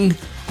downing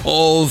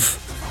of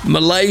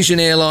Malaysian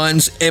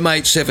Airlines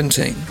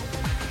MH17.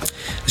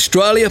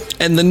 Australia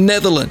and the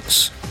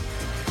Netherlands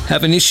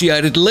have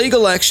initiated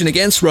legal action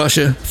against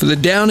Russia for the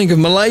downing of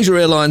Malaysia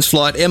Airlines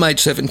flight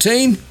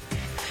MH17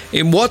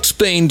 in what's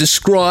been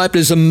described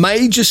as a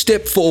major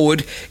step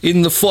forward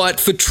in the fight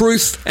for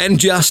truth and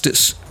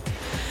justice.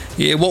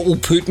 Yeah, what will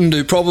Putin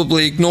do?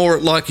 Probably ignore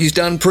it like he's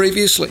done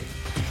previously.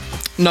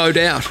 No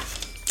doubt.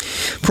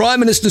 Prime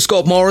Minister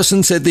Scott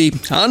Morrison said the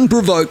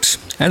unprovoked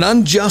and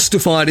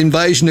unjustified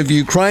invasion of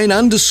Ukraine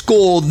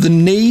underscored the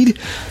need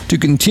to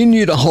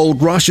continue to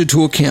hold Russia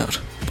to account.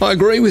 I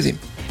agree with him,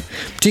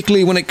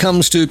 particularly when it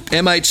comes to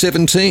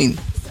MH17.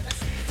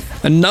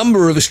 A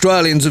number of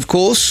Australians, of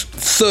course,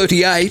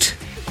 38,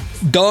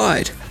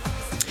 died.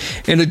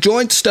 In a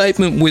joint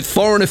statement with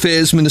Foreign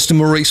Affairs Minister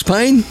Maurice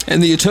Payne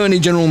and the Attorney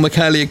General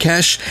Michaelia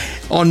Cash,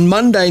 on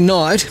Monday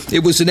night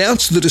it was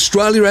announced that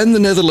Australia and the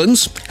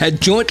Netherlands had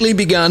jointly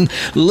begun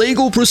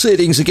legal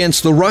proceedings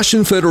against the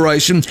Russian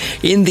Federation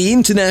in the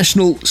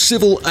International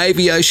Civil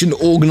Aviation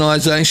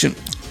Organisation.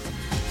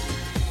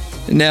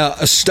 Now,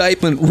 a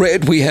statement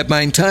read, "We have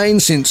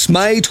maintained since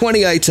May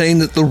 2018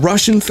 that the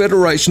Russian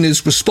Federation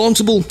is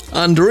responsible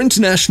under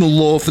international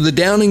law for the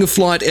downing of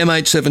flight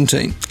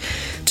MH17.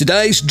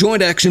 Today's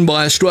joint action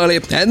by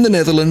Australia and the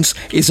Netherlands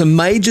is a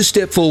major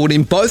step forward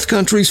in both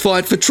countries'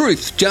 fight for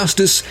truth,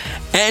 justice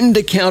and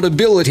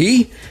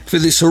accountability for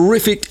this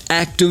horrific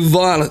act of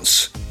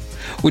violence,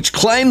 which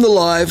claimed the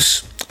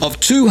lives of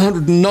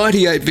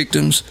 298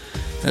 victims,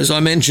 as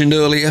I mentioned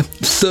earlier,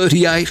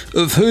 38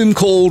 of whom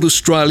called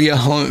Australia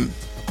home."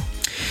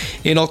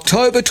 In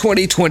October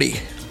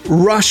 2020,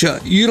 Russia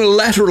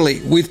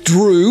unilaterally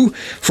withdrew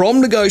from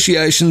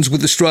negotiations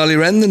with Australia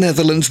and the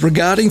Netherlands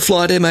regarding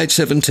flight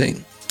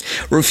MH17,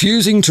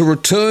 refusing to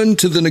return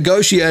to the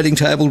negotiating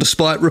table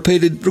despite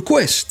repeated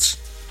requests.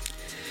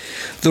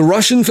 The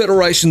Russian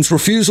Federation's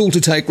refusal to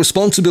take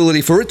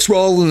responsibility for its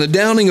role in the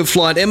downing of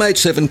flight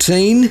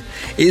MH17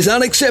 is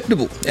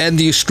unacceptable, and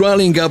the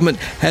Australian government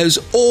has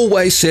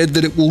always said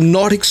that it will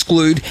not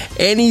exclude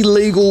any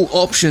legal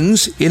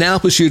options in our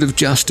pursuit of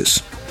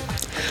justice.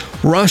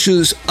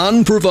 Russia's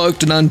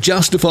unprovoked and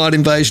unjustified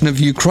invasion of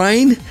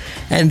Ukraine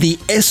and the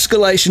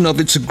escalation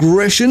of its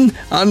aggression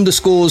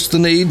underscores the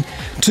need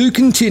to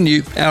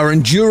continue our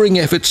enduring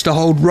efforts to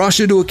hold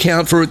Russia to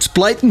account for its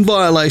blatant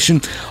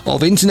violation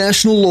of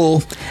international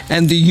law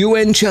and the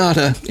UN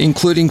Charter,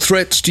 including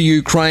threats to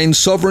Ukraine's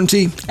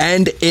sovereignty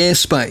and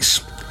airspace.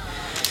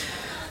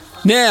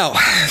 Now,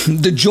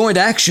 the joint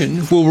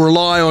action will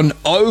rely on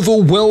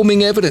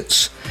overwhelming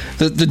evidence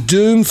that the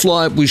doomed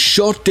flight was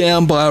shot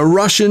down by a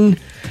Russian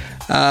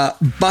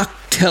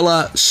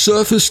Buk-Teller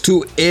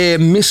surface-to-air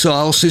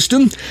missile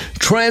system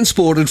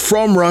transported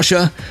from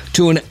Russia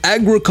to an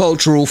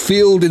agricultural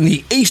field in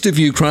the east of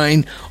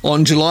Ukraine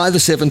on July the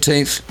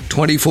 17th,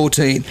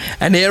 2014,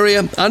 an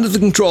area under the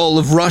control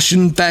of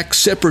Russian-backed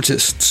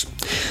separatists.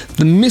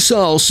 The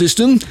missile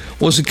system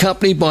was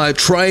accompanied by a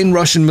trained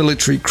Russian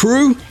military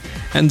crew,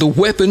 and the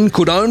weapon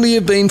could only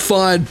have been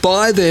fired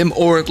by them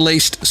or at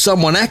least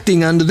someone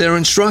acting under their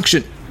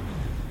instruction.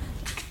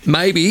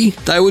 Maybe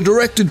they were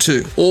directed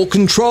to or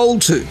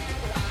controlled to.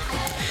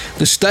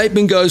 The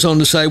statement goes on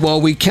to say, while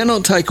we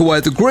cannot take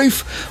away the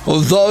grief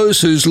of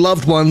those whose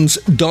loved ones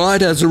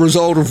died as a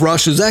result of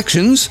Russia's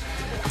actions,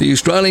 the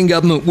Australian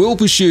government will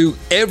pursue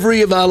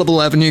every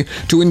available avenue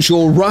to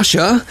ensure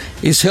Russia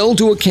is held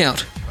to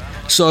account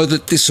so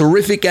that this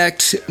horrific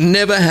act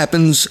never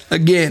happens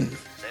again.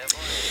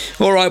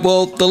 All right,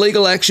 well, the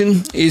legal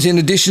action is in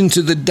addition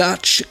to the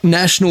Dutch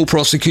national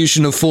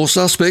prosecution of 4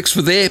 suspects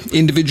for their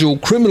individual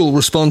criminal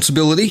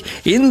responsibility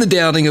in the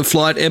downing of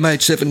flight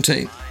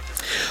MH17.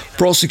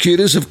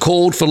 Prosecutors have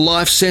called for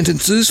life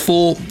sentences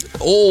for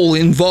all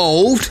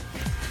involved.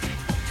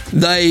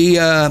 They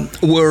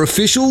were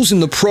officials in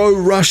the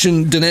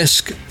pro-Russian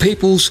Donetsk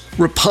People's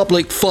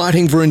Republic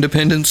fighting for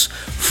independence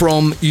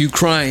from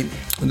Ukraine.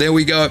 There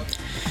we go.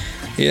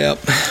 Yeah,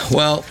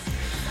 well,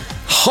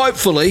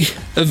 hopefully,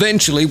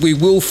 eventually, we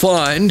will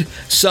find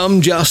some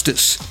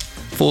justice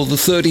for the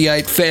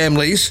 38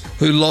 families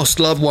who lost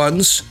loved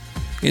ones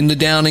in the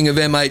downing of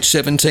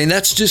MH17.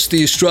 That's just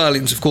the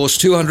Australians, of course,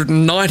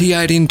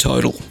 298 in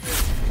total.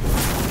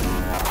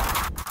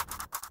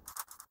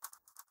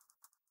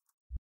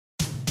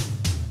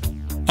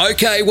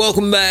 Okay,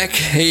 welcome back.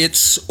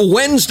 It's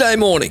Wednesday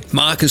morning.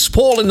 Marcus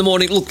Paul in the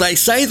morning. Look, they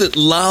say that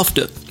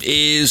laughter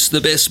is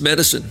the best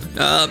medicine.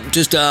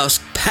 Just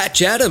ask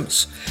Patch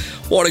Adams.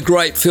 What a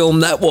great film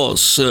that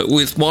was,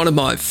 with one of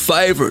my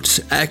favourite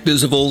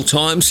actors of all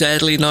time,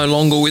 sadly no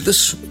longer with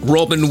us,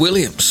 Robin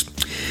Williams.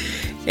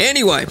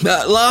 Anyway,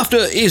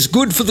 laughter is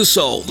good for the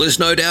soul, there's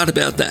no doubt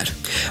about that.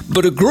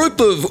 But a group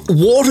of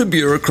water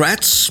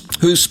bureaucrats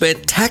who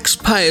spent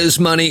taxpayers'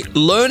 money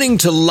learning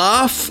to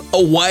laugh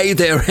away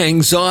their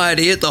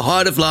anxiety at the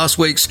height of last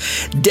week's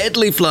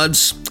deadly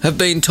floods have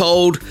been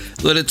told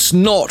that it's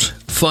not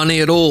funny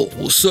at all.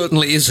 Well,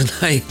 certainly isn't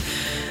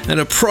an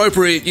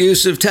appropriate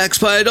use of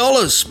taxpayer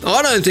dollars.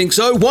 I don't think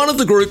so. One of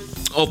the group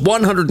of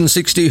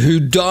 160 who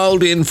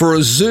dialed in for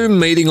a Zoom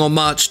meeting on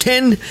March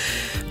 10,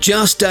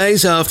 just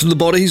days after the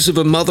bodies of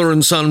a mother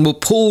and son were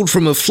pulled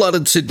from a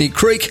flooded Sydney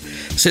creek,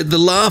 said the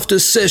laughter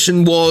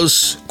session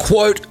was,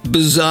 quote,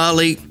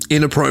 bizarrely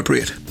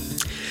inappropriate.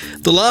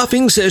 The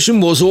laughing session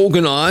was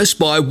organised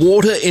by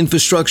Water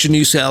Infrastructure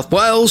New South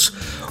Wales,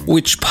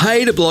 which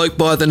paid a bloke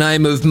by the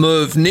name of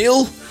Merv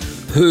Neal,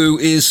 who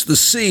is the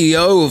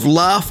CEO of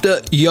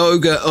Laughter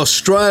Yoga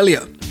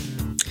Australia.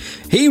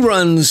 He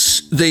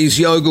runs these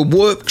yoga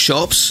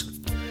workshops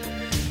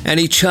and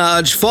he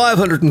charged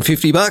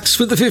 $550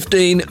 for the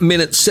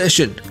 15-minute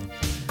session.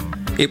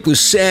 It was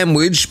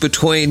sandwiched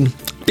between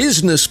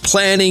business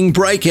planning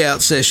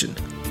breakout session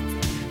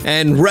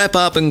and wrap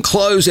up and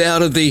close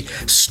out of the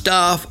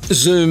staff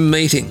Zoom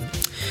meeting.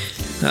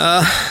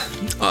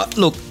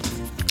 Look,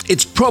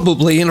 it's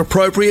probably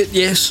inappropriate,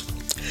 yes.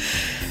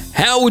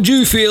 How would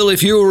you feel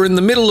if you were in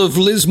the middle of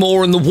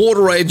Lismore and the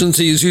water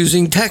agency is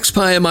using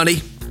taxpayer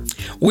money,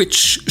 which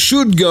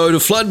should go to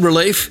flood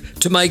relief,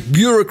 to make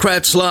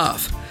bureaucrats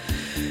laugh?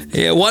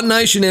 Yeah, One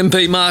Nation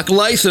MP Mark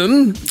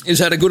Latham has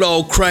had a good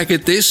old crack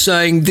at this,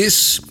 saying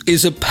this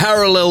is a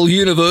parallel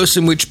universe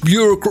in which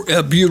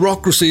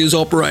bureaucracy is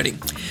operating.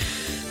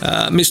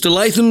 Mr.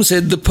 Latham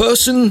said the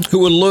person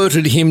who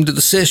alerted him to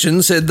the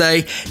session said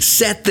they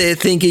sat there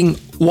thinking,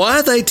 why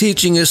are they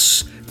teaching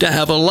us to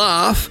have a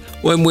laugh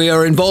when we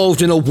are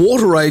involved in a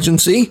water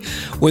agency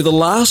where the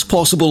last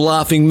possible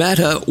laughing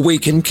matter we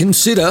can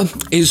consider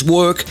is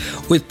work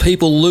with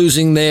people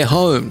losing their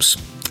homes?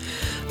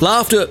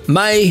 Laughter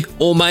may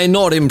or may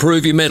not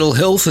improve your mental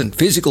health and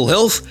physical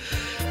health,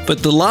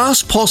 but the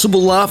last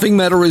possible laughing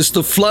matter is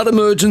the flood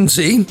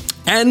emergency,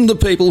 and the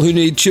people who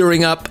need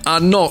cheering up are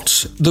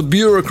not the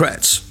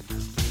bureaucrats.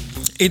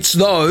 It's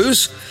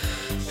those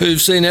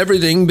who've seen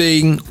everything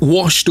being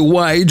washed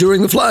away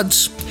during the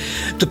floods.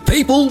 The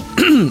people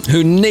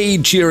who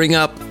need cheering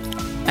up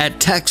at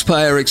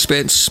taxpayer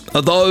expense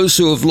are those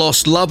who have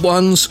lost loved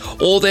ones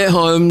or their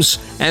homes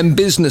and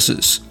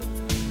businesses,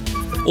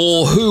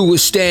 or who were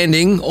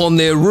standing on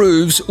their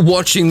roofs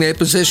watching their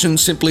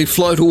possessions simply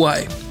float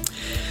away.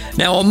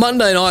 Now, on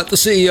Monday night, the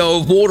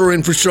CEO of Water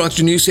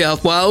Infrastructure New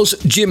South Wales,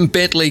 Jim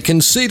Bentley,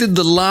 conceded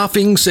the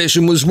laughing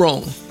session was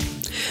wrong.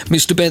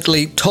 Mr.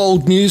 Bentley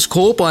told News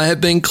Corp, I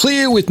have been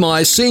clear with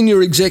my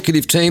senior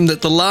executive team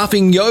that the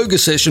laughing yoga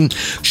session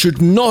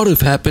should not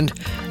have happened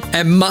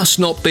and must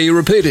not be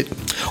repeated.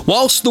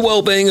 Whilst the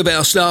well-being of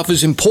our staff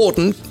is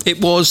important, it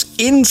was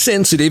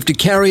insensitive to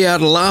carry out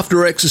a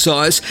laughter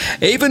exercise,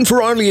 even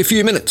for only a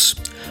few minutes,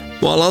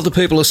 while other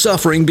people are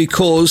suffering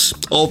because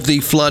of the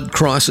flood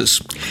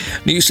crisis.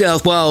 New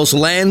South Wales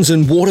Lands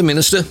and Water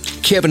Minister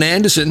Kevin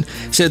Anderson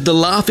said the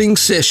laughing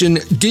session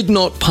did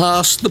not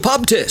pass the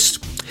pub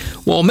test.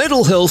 While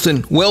mental health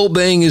and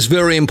well-being is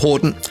very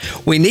important,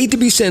 we need to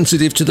be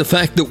sensitive to the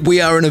fact that we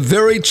are in a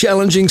very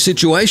challenging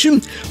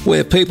situation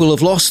where people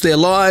have lost their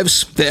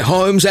lives, their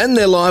homes and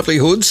their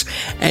livelihoods,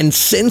 and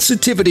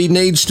sensitivity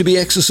needs to be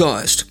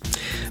exercised.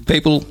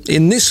 People,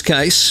 in this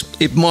case,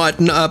 it might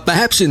not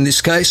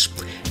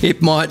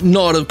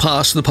have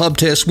passed the pub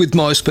test with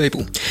most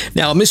people.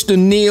 Now, Mr.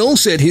 Neal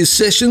said his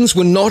sessions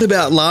were not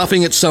about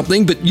laughing at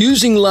something, but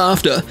using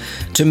laughter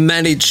to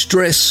manage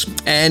stress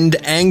and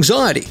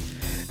anxiety.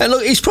 And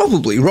look, he's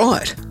probably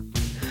right.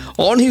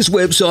 On his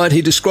website,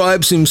 he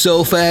describes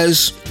himself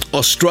as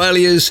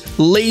Australia's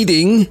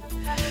leading,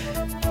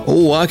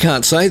 I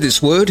can't say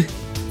this word,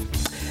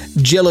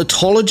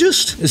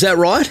 gelatologist. Is that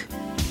right?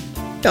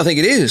 I think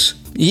it is.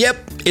 Yep,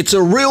 it's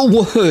a real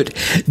word.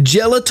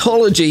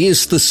 Gelatology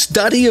is the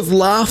study of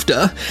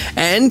laughter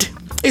and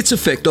its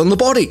effect on the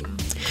body.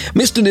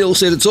 Mr. Neal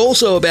said it's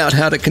also about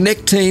how to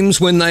connect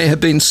teams when they have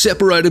been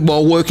separated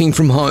while working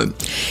from home.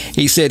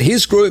 He said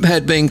his group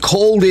had been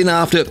called in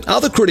after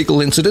other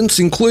critical incidents,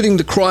 including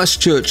the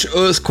Christchurch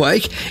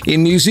earthquake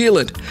in New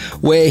Zealand,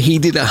 where he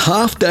did a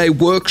half-day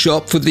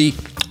workshop for the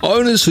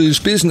owners whose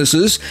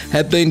businesses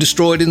have been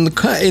destroyed in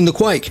the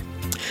quake.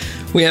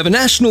 We have a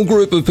national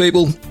group of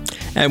people,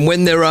 and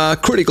when there are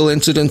critical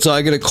incidents,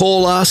 I get a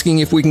call asking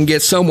if we can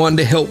get someone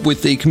to help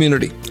with the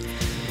community.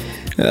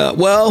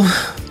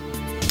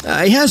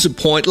 He has a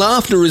point.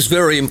 Laughter is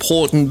very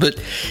important, but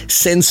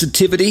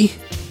sensitivity,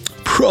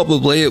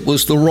 probably it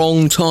was the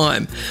wrong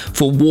time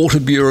for water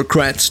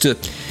bureaucrats to,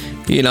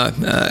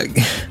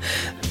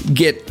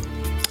 get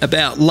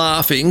about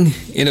laughing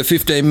in a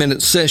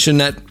 15-minute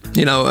session at,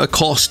 a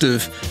cost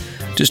of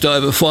just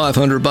over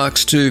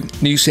 $500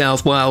 to New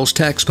South Wales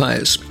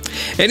taxpayers.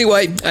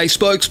 Anyway, a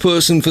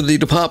spokesperson for the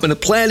Department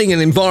of Planning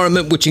and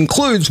Environment, which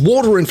includes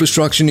Water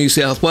Infrastructure New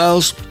South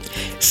Wales,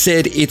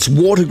 said its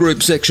water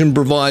group section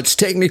provides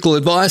technical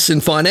advice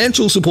and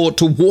financial support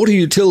to water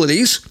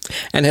utilities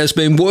and has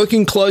been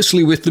working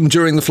closely with them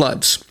during the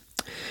floods.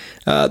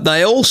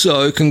 They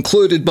also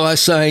concluded by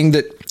saying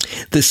that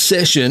the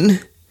session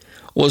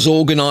was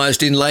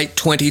organised in late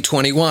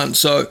 2021,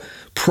 so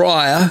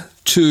prior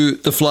to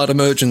the flood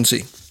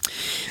emergency.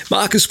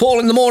 Marcus Paul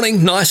in the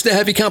morning. Nice to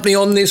have your company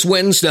on this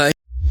Wednesday.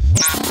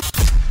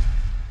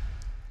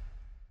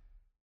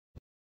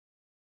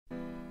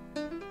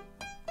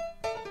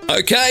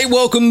 Okay,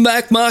 welcome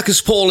back.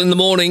 Marcus Paul in the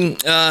morning.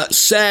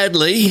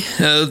 Sadly,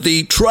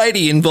 the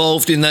tradie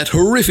involved in that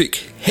horrific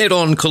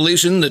head-on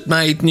collision that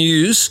made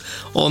news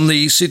on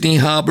the Sydney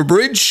Harbour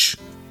Bridge,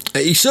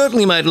 he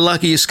certainly made a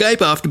lucky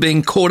escape after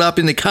being caught up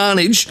in the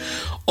carnage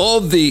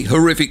of the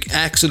horrific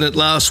accident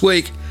last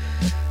week.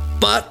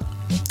 But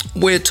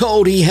we're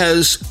told he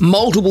has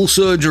multiple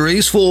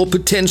surgeries for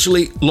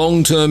potentially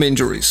long-term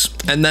injuries,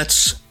 and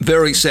that's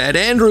very sad.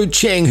 Andrew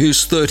Cheng,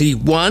 who's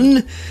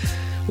 31,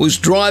 was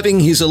driving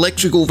his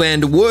electrical van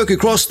to work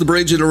across the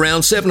bridge at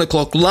around 7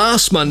 o'clock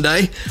last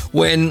Monday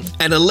when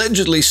an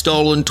allegedly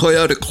stolen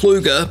Toyota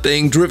Kluger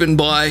being driven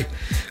by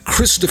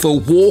Christopher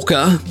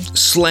Walker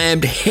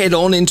slammed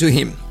head-on into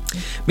him.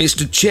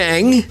 Mr.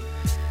 Chang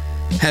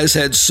has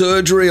had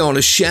surgery on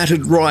a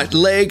shattered right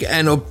leg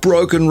and a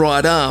broken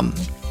right arm.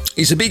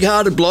 He's a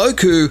big-hearted bloke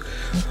who,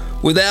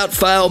 without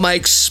fail,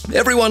 makes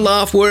everyone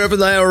laugh wherever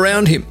they are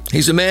around him.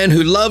 He's a man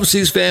who loves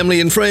his family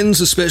and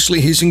friends,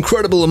 especially his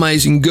incredible,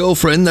 amazing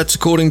girlfriend. That's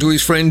according to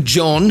his friend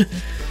John,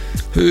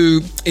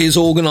 who is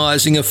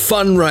organising a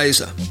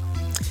fundraiser.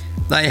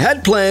 They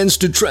had plans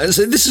to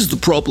this is the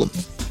problem.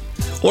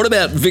 What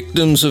about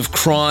victims of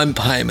crime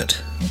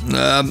payment?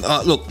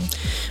 Look,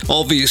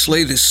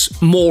 obviously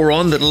this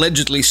moron that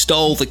allegedly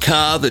stole the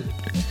car that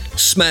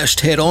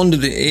smashed head-on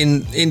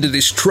into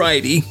this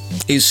tradie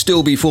is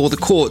still before the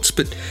courts.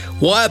 But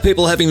why are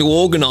people having to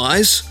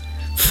organise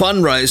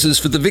fundraisers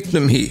for the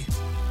victim here?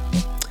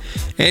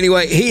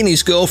 Anyway, he and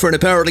his girlfriend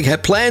apparently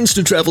have plans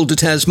to travel to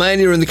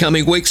Tasmania in the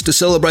coming weeks to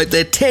celebrate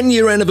their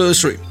 10-year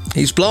anniversary.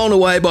 He's blown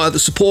away by the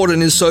support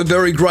and is so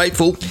very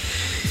grateful.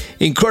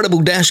 Incredible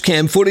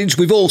dashcam footage,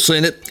 we've all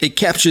seen it. It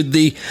captured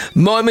the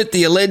moment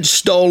the alleged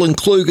stolen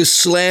Kluger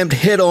slammed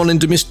head-on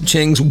into Mr.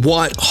 Cheng's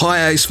white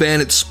high-ace van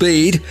at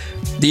speed.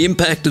 The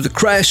impact of the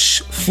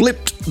crash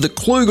flipped the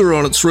Kluger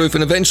on its roof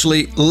and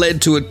eventually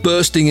led to it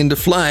bursting into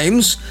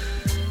flames,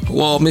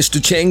 while Mr.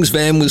 Cheng's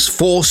van was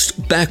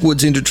forced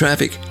backwards into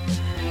traffic.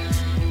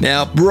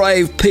 Now,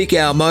 brave peak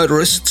hour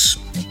motorists,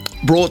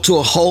 brought to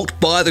a halt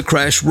by the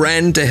crash,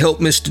 ran to help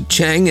Mr.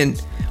 Cheng and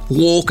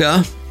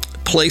Walker.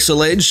 Police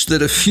alleged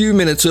that a few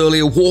minutes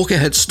earlier, Walker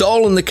had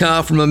stolen the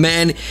car from a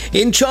man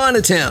in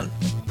Chinatown.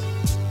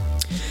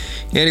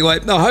 Anyway,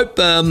 I hope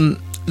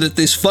that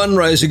this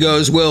fundraiser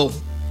goes well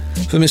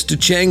for Mr.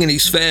 Cheng and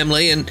his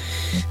family, and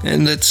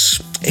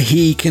that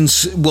he can,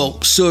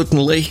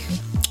 certainly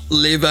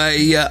live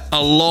a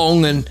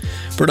long and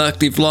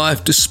productive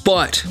life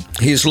despite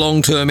his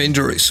long-term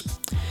injuries.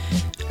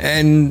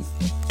 And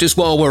just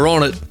while we're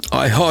on it,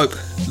 I hope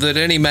that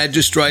any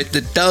magistrate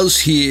that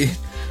does hear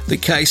the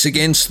case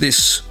against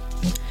this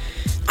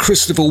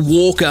Christopher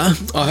Walker,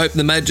 I hope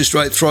the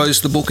magistrate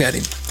throws the book at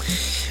him.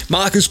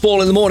 Marcus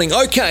Paul in the morning.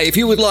 Okay, if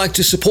you would like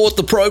to support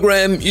the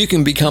program, you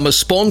can become a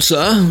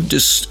sponsor.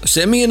 Just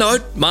send me a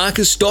note,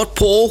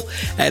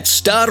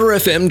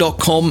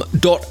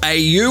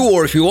 marcus.paul@starterfm.com.au,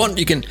 or if you want,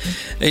 you can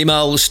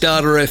email the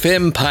Starter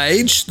FM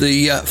page,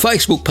 the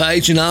Facebook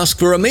page, and ask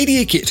for a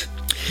media kit.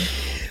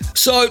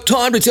 So,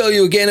 time to tell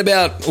you again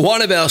about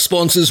one of our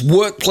sponsors,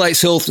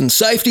 Workplace Health and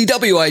Safety,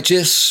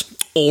 WHS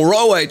or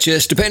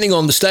OHS, depending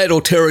on the state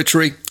or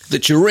territory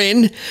that you're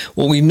in.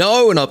 Well, we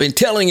know, and I've been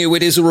telling you,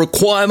 it is a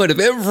requirement of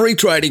every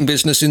trading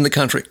business in the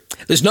country.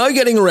 There's no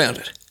getting around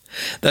it.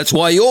 That's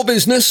why your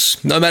business,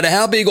 no matter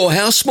how big or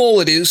how small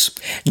it is,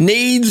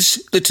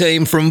 needs the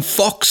team from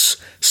Fox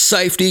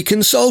Safety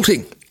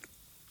Consulting.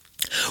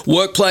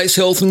 Workplace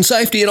health and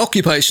safety and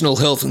occupational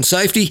health and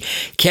safety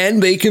can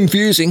be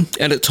confusing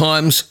and at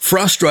times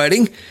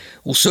frustrating.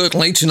 Well,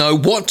 certainly to know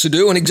what to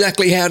do and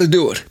exactly how to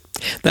do it.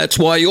 That's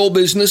why your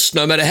business,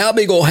 no matter how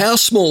big or how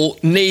small,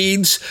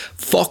 needs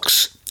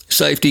Fox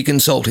Safety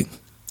Consulting.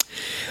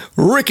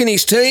 Rick and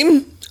his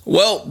team,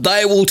 well,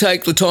 they will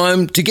take the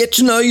time to get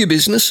to know your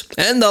business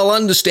and they'll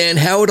understand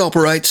how it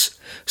operates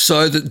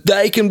so that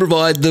they can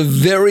provide the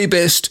very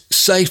best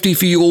safety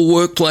for your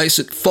workplace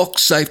at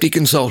Fox Safety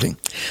Consulting.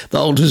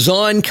 They'll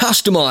design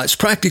customised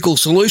practical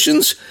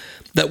solutions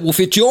that will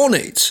fit your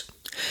needs.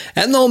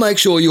 And they'll make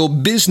sure your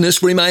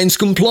business remains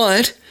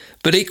compliant,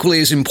 but equally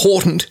as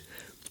important,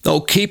 they'll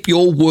keep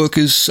your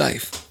workers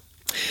safe.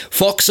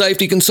 Fox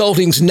Safety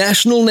Consulting's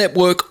national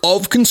network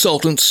of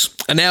consultants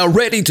are now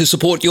ready to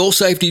support your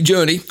safety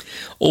journey,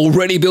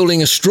 already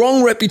building a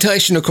strong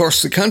reputation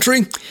across the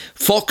country.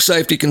 Fox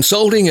Safety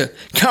Consulting are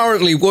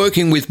currently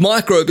working with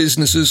micro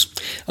businesses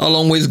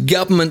along with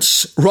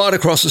governments right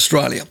across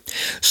Australia.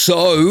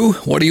 So,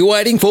 what are you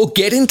waiting for?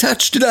 Get in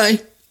touch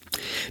today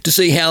to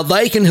see how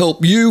they can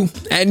help you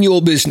and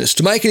your business.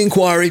 To make an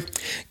inquiry,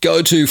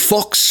 go to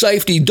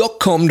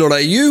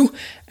foxsafety.com.au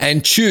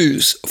and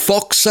choose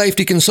Fox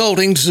Safety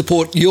Consulting to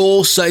support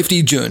your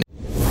safety journey.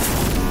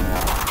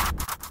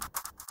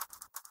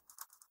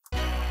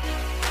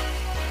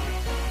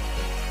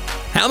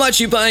 How much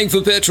are you paying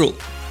for petrol?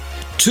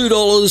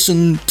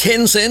 $2.10,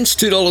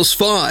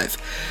 $2.05.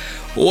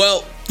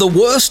 Well, the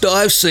worst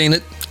I've seen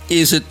it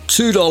is at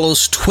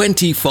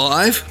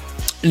 $2.25.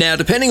 Now,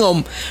 depending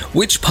on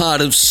which part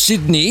of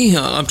Sydney,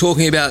 I'm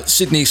talking about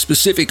Sydney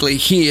specifically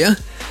here,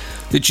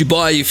 that you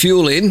buy your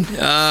fuel in.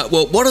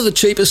 Well, what are the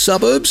cheapest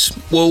suburbs?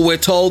 Well, we're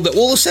told that,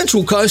 the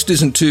Central Coast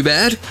isn't too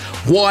bad.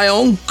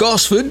 Wyong,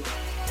 Gosford,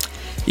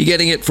 you're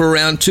getting it for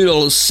around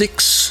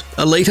 $2.06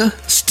 a litre.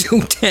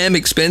 Still damn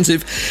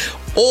expensive.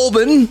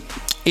 Auburn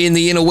in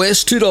the inner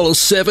west,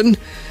 $2.07.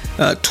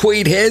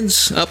 Tweed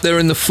Heads up there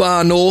in the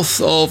far north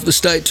of the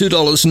state,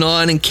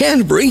 $2.09. And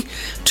Canterbury,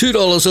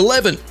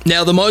 $2.11.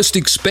 Now, the most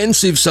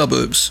expensive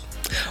suburbs.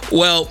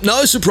 Well,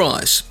 no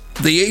surprise,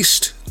 the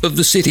east of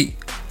the city.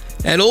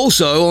 And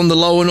also on the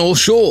lower North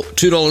Shore,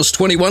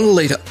 $2.21 a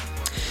litre.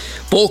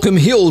 Borkham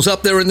Hills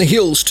up there in the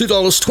hills,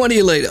 $2.20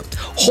 a litre.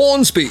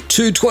 Hornsby,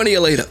 $2.20 a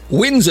litre.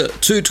 Windsor,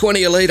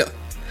 $2.20 a litre.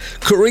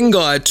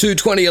 Ku-ring-gai,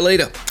 $2.20 a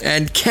litre.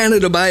 And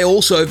Canada Bay,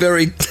 also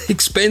very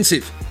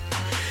expensive.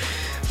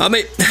 I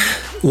mean,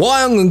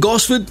 Wyong and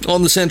Gosford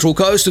on the Central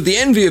Coast are the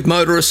envy of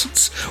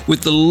motorists,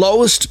 with the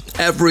lowest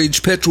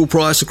average petrol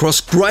price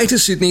across Greater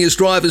Sydney as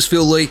drivers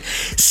feel the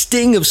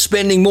sting of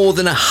spending more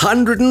than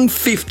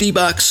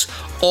 $150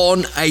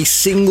 on a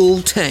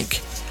single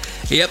tank.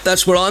 Yep,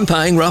 that's what I'm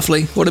paying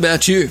roughly. What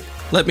about you?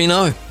 Let me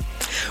know.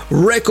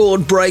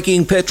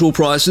 Record-breaking petrol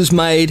prices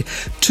made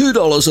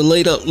 $2 a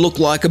litre look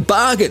like a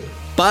bargain,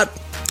 but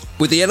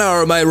with the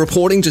NRMA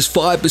reporting just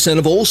 5%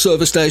 of all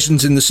service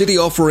stations in the city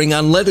offering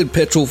unleaded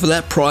petrol for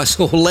that price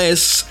or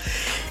less,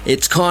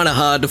 it's kind of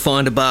hard to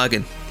find a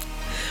bargain.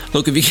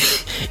 Look, if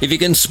you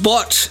can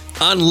spot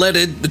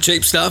unleaded, the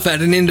cheap stuff,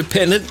 at an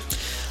independent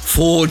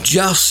for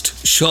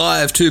just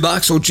shy of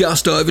 $2 or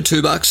just over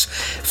 $2,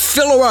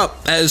 fill her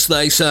up, as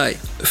they say.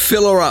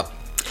 Fill her up.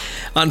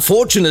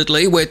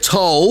 Unfortunately, we're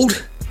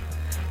told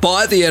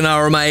by the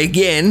NRMA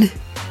again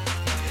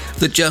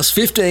that just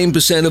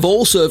 15% of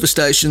all service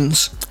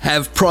stations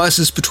have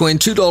prices between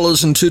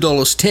 $2 and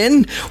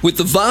 $2.10, with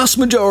the vast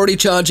majority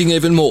charging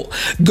even more.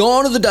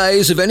 Gone are the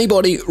days of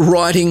anybody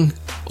writing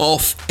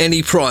off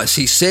any price,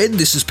 he said.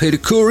 This is Peter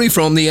Curry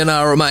from the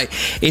NRMA.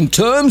 In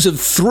terms of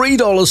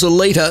 $3 a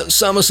litre,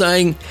 some are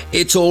saying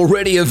it's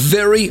already a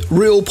very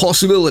real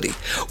possibility.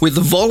 With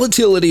the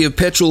volatility of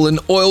petrol and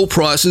oil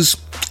prices,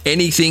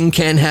 anything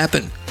can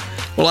happen.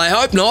 Well, I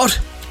hope not.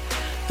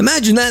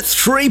 Imagine that,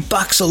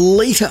 $3 a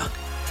litre.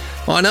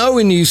 I know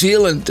in New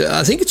Zealand,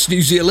 I think it's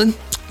New Zealand,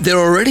 they're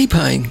already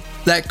paying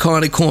that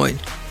kind of coin.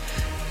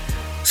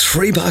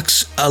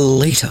 $3 a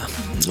litre.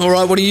 All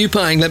right, what are you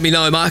paying? Let me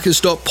know.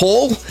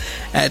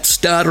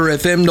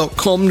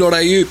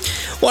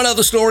 marcus.paul@starterfm.com.au. One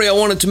other story I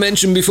wanted to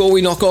mention before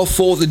we knock off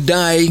for the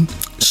day.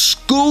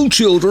 School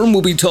children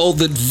will be told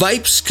that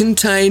vapes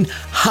contain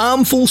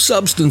harmful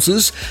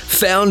substances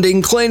found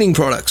in cleaning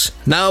products.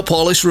 Nail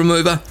polish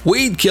remover,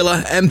 weed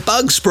killer and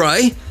bug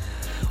spray.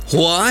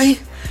 Why?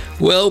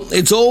 Well,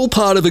 it's all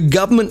part of a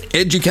government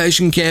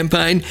education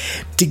campaign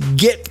to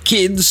get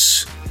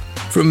kids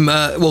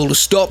to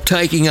stop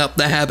taking up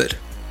the habit.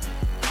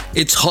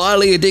 It's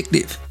highly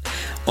addictive.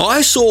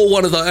 I saw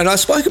one of those, and I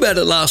spoke about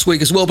it last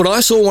week as well, but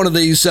I saw one of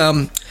these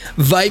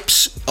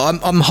vapes.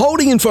 I'm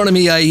holding in front of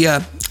me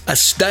a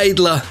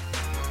Staedtler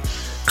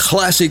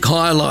Classic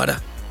highlighter.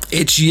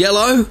 It's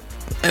yellow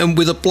and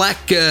with a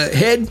black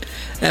head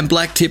and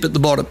black tip at the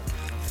bottom.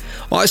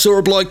 I saw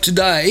a bloke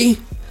today,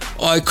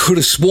 I could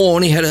have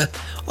sworn he had a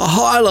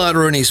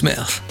highlighter in his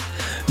mouth.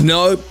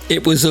 No,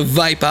 it was a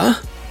vapor,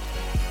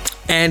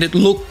 and it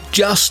looked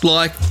just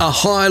like a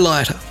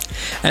highlighter.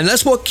 And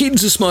that's what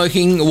kids are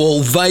smoking,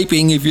 or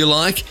vaping if you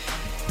like,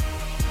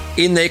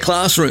 in their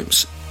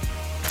classrooms.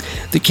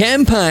 The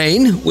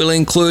campaign will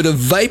include a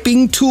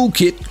vaping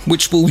toolkit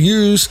which will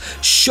use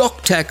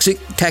shock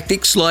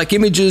tactics like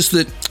images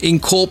that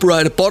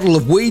incorporate a bottle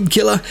of weed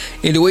killer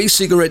into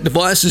e-cigarette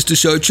devices to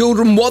show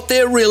children what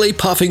they're really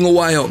puffing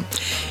away on.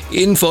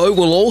 Info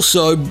will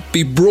also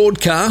be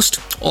broadcast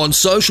on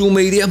social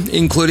media,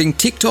 including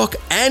TikTok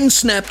and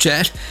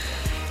Snapchat,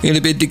 in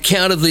a bid to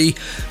counter the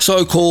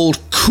so-called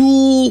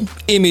cool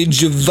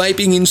image of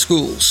vaping in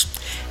schools.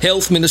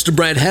 Health Minister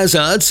Brad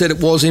Hazzard said it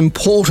was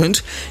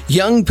important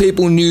young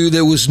people knew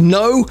there was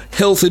no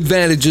health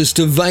advantages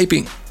to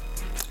vaping.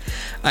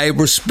 A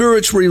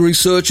respiratory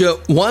researcher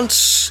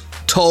once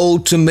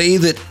told to me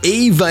that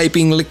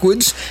e-vaping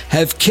liquids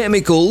have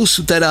chemicals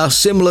that are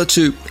similar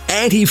to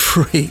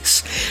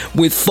antifreeze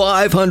with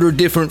 500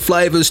 different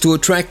flavours to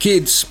attract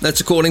kids.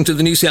 That's according to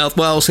the New South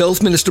Wales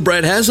Health Minister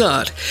Brad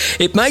Hazzard.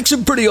 It makes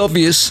it pretty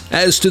obvious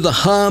as to the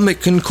harm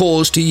it can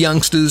cause to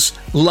youngsters'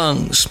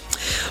 lungs.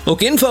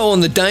 Look, info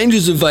on the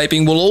dangers of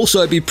vaping will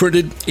also be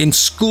printed in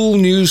school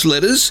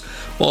newsletters,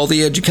 while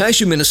the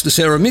Education Minister,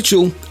 Sarah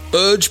Mitchell,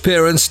 urged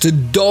parents to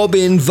dob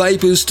in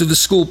vapors to the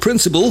school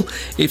principal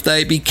if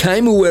they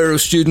became aware of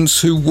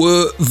students who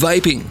were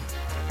vaping.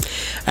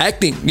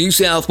 Acting New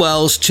South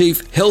Wales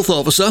Chief Health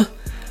Officer,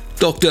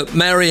 Dr.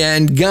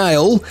 Marianne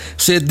Gale,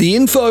 said the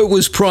info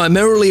was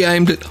primarily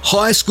aimed at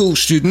high school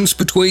students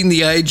between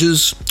the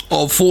ages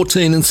of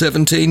 14 and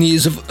 17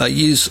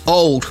 years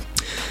old.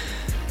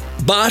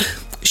 But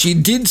she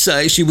did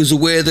say she was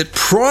aware that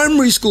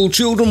primary school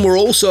children were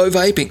also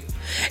vaping.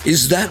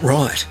 Is that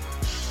right?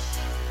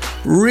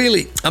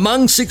 Really,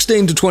 among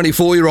 16 to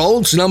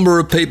 24-year-olds, the number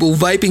of people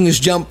vaping has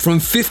jumped from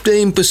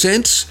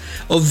 15%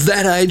 of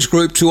that age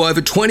group to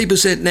over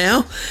 20%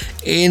 now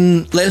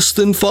in less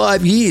than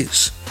 5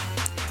 years.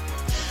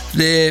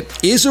 There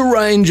is a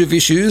range of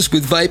issues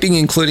with vaping,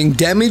 including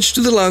damage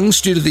to the lungs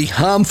due to the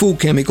harmful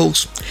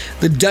chemicals,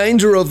 the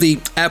danger of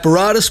the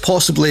apparatus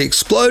possibly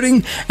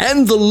exploding,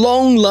 and the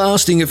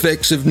long-lasting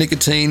effects of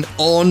nicotine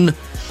on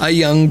a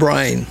young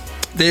brain.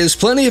 There's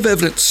plenty of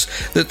evidence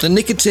that the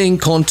nicotine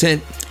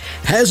content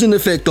has an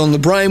effect on the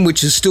brain,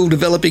 which is still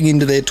developing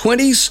into their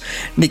 20s.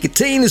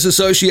 Nicotine is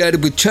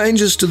associated with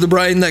changes to the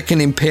brain that can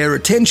impair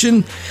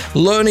attention,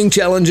 learning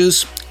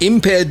challenges,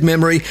 impaired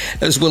memory,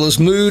 as well as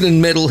mood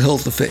and mental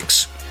health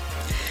effects.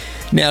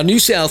 Now, New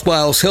South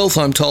Wales Health,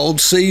 I'm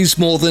told, sees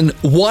more than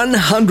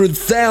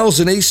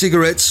 100,000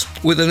 e-cigarettes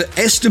with an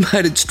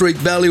estimated street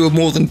value of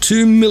more than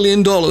 $2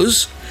 million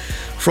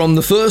from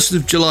the 1st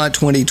of July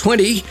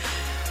 2020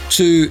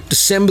 to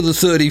December the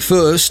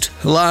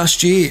 31st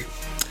last year.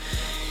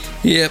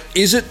 Yeah,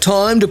 is it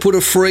time to put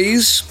a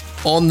freeze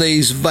on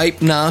these vape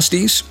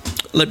nasties?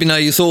 Let me know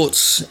your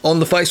thoughts on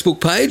the Facebook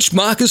page,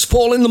 Marcus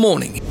Paul in the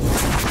Morning.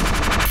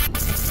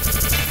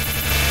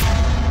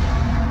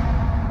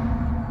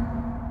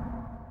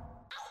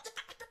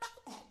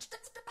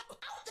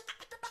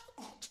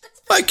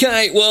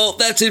 Okay, well,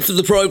 that's it for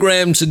the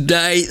program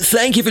today.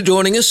 Thank you for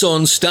joining us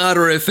on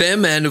Starter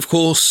FM and, of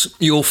course,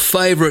 your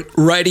favourite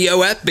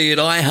radio app, be it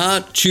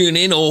iHeart,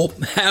 TuneIn, or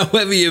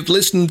however you've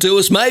listened to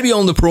us, maybe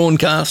on the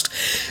PRAWNCAST.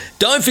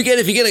 Don't forget,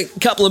 if you get a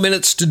couple of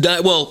minutes today,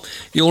 well,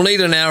 you'll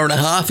need an hour and a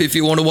half if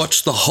you want to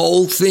watch the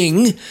whole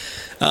thing.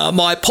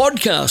 My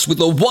podcast with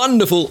the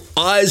wonderful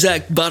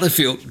Isaac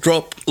Butterfield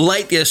dropped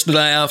late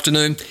yesterday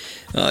afternoon.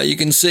 You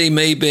can see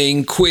me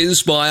being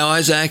quizzed by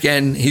Isaac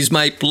and his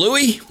mate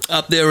Bluey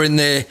up there in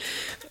their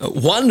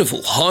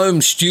wonderful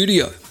home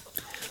studio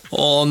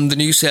in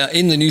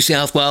the New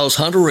South Wales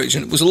Hunter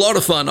region. It was a lot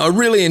of fun. I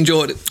really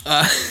enjoyed it.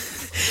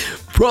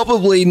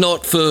 Probably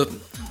not for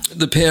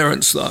the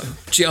parents, though.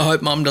 Gee, I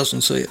hope Mum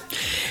doesn't see it.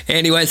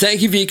 Anyway,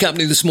 thank you for your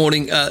company this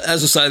morning.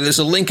 As I say, there's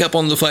a link up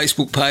on the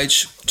Facebook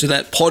page to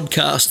that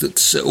podcast,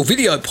 or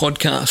video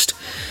podcast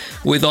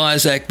with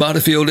Isaac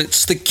Butterfield.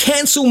 It's the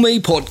Cancel Me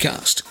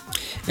podcast.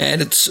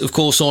 And it's, of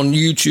course, on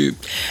YouTube.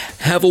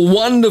 Have a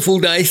wonderful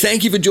day.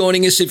 Thank you for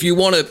joining us. If you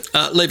want to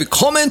leave a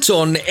comment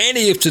on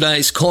any of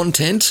today's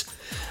content,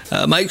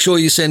 make sure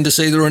you send us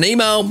either an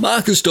email,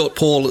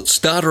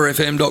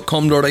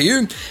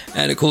 marcus.paul@starterfm.com.au,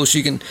 and, of course,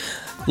 you can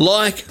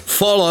like,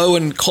 follow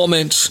and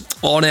comment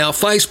on our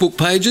Facebook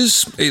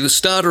pages, either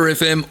Starter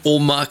FM or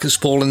Marcus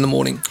Paul in the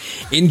Morning.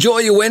 Enjoy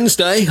your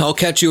Wednesday. I'll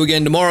catch you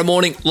again tomorrow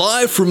morning,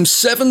 live from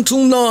 7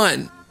 till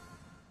 9.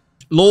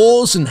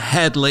 Laws and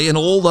Hadley and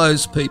all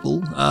those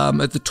people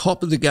at the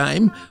top of the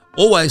game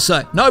always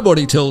say,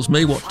 nobody tells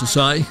me what to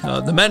say.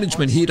 The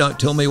management here don't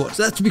tell me what.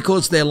 That's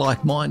because they're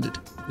like-minded.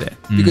 Yeah.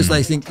 Because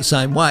they think the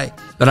same way.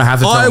 They don't have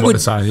to tell them what to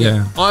say,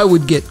 yeah. I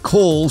would get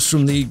calls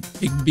from the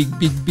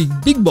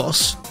big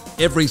boss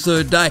every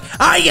third day.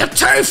 Oh, you're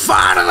too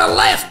far to the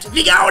left. If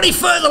you go any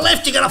further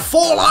left, you're going to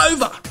fall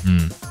over.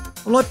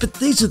 I'm like, but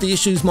these are the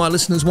issues my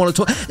listeners want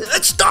to talk.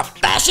 Stop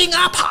bashing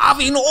up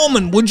Harvey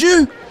Norman, would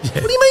you? Yeah.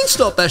 What do you mean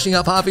stop bashing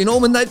up Harvey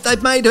Norman?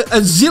 They've made $1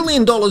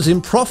 zillion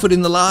in profit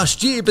in the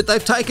last year, but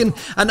they've taken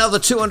another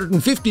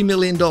 $250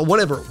 million,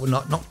 whatever it was,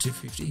 not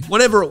 250,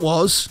 whatever it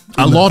was.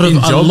 A lot of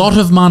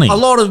money. A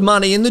lot of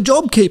money in the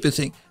JobKeeper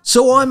thing.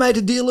 So I made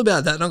a deal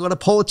about that, and I got a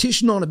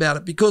politician on about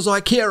it because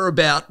I care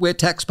about where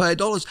taxpayer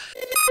dollars.